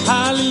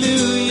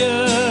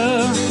 Hallelujah,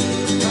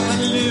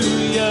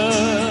 hallelujah,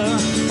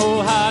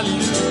 oh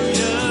hallelujah.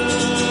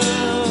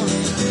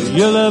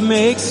 Your love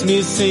makes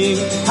me sing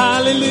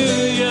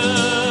hallelujah,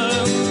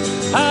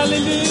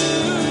 hallelujah,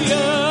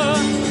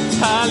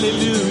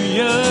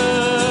 hallelujah.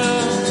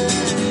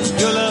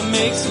 Your love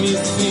makes me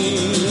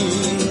sing.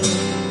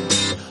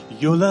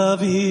 Your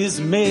love is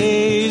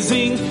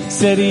amazing,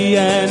 steady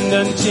and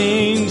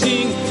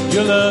unchanging.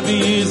 Your love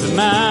is a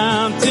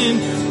mountain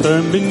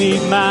firm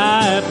beneath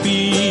my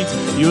feet.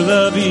 Your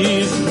love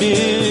is a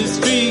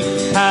mystery,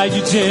 how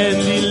you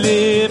gently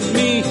lift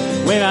me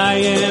when I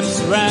am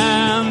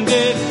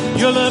surrounded.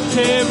 Your love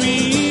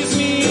carries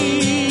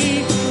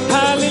me.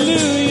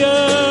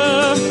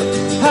 Hallelujah,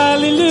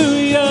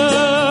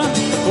 hallelujah,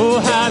 oh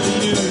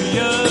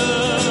hallelujah.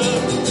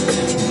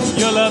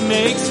 Your love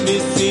makes me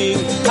sing.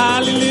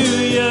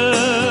 Hallelujah,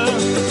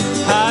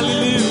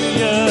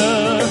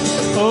 hallelujah,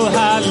 oh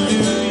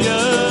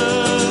hallelujah.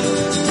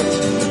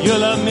 Your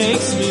love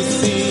makes me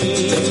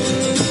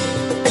sing.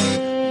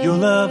 Your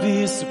love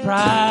is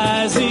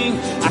surprising.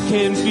 I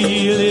can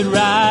feel it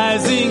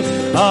rising.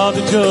 All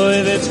the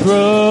joy that's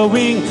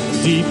growing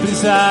deep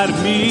inside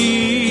of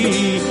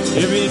me.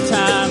 Every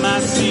time I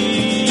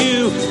see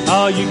you,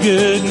 all your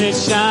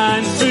goodness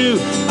shines through.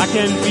 I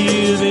can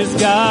feel this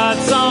God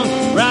song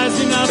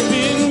rising up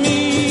in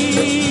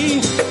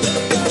me.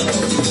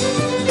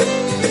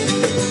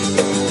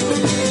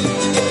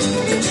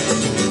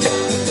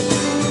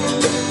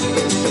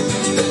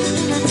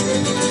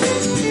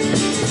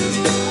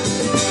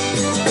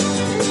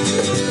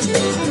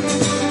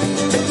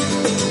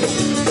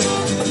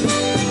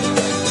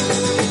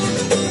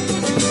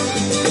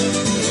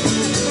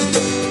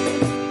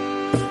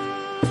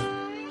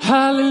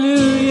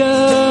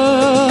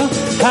 Hallelujah,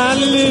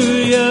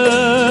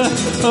 hallelujah,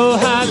 oh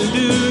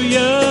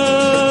hallelujah.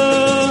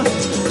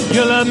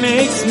 Your love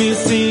makes me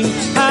sing.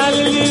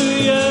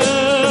 Hallelujah,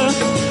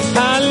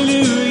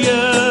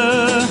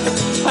 hallelujah,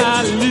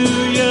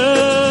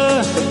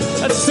 hallelujah.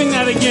 Let's sing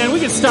that again. We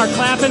can start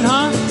clapping,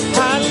 huh?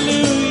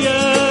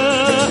 Hallelujah,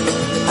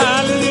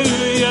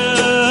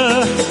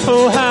 hallelujah,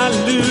 oh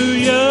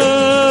hallelujah.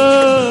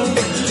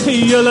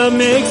 Your love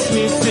makes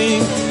me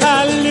sing.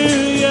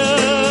 Hallelujah.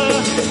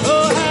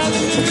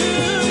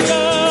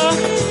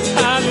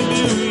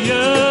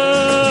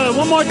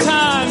 More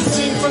time,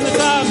 sing from the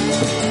top.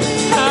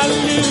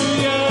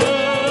 Hallelujah,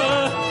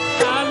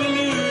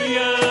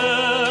 hallelujah,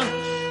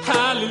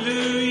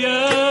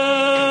 hallelujah.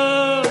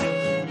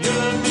 Your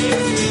love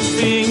makes me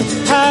sing.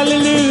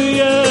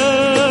 Hallelujah,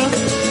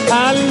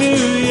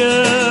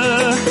 hallelujah,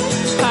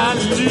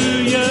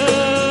 hallelujah.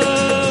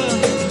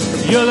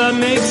 Your love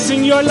makes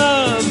sing. Your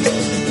love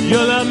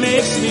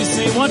makes me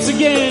sing. Once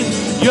again,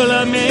 your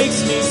love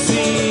makes me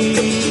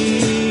sing.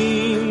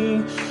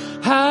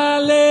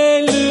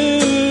 Hallelujah.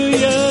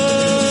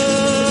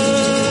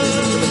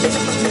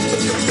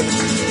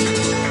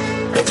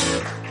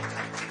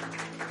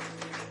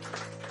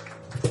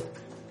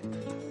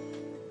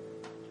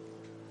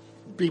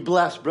 Be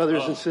blessed,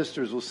 brothers and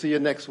sisters. We'll see you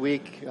next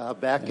week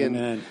back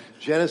in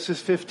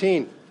Genesis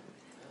 15.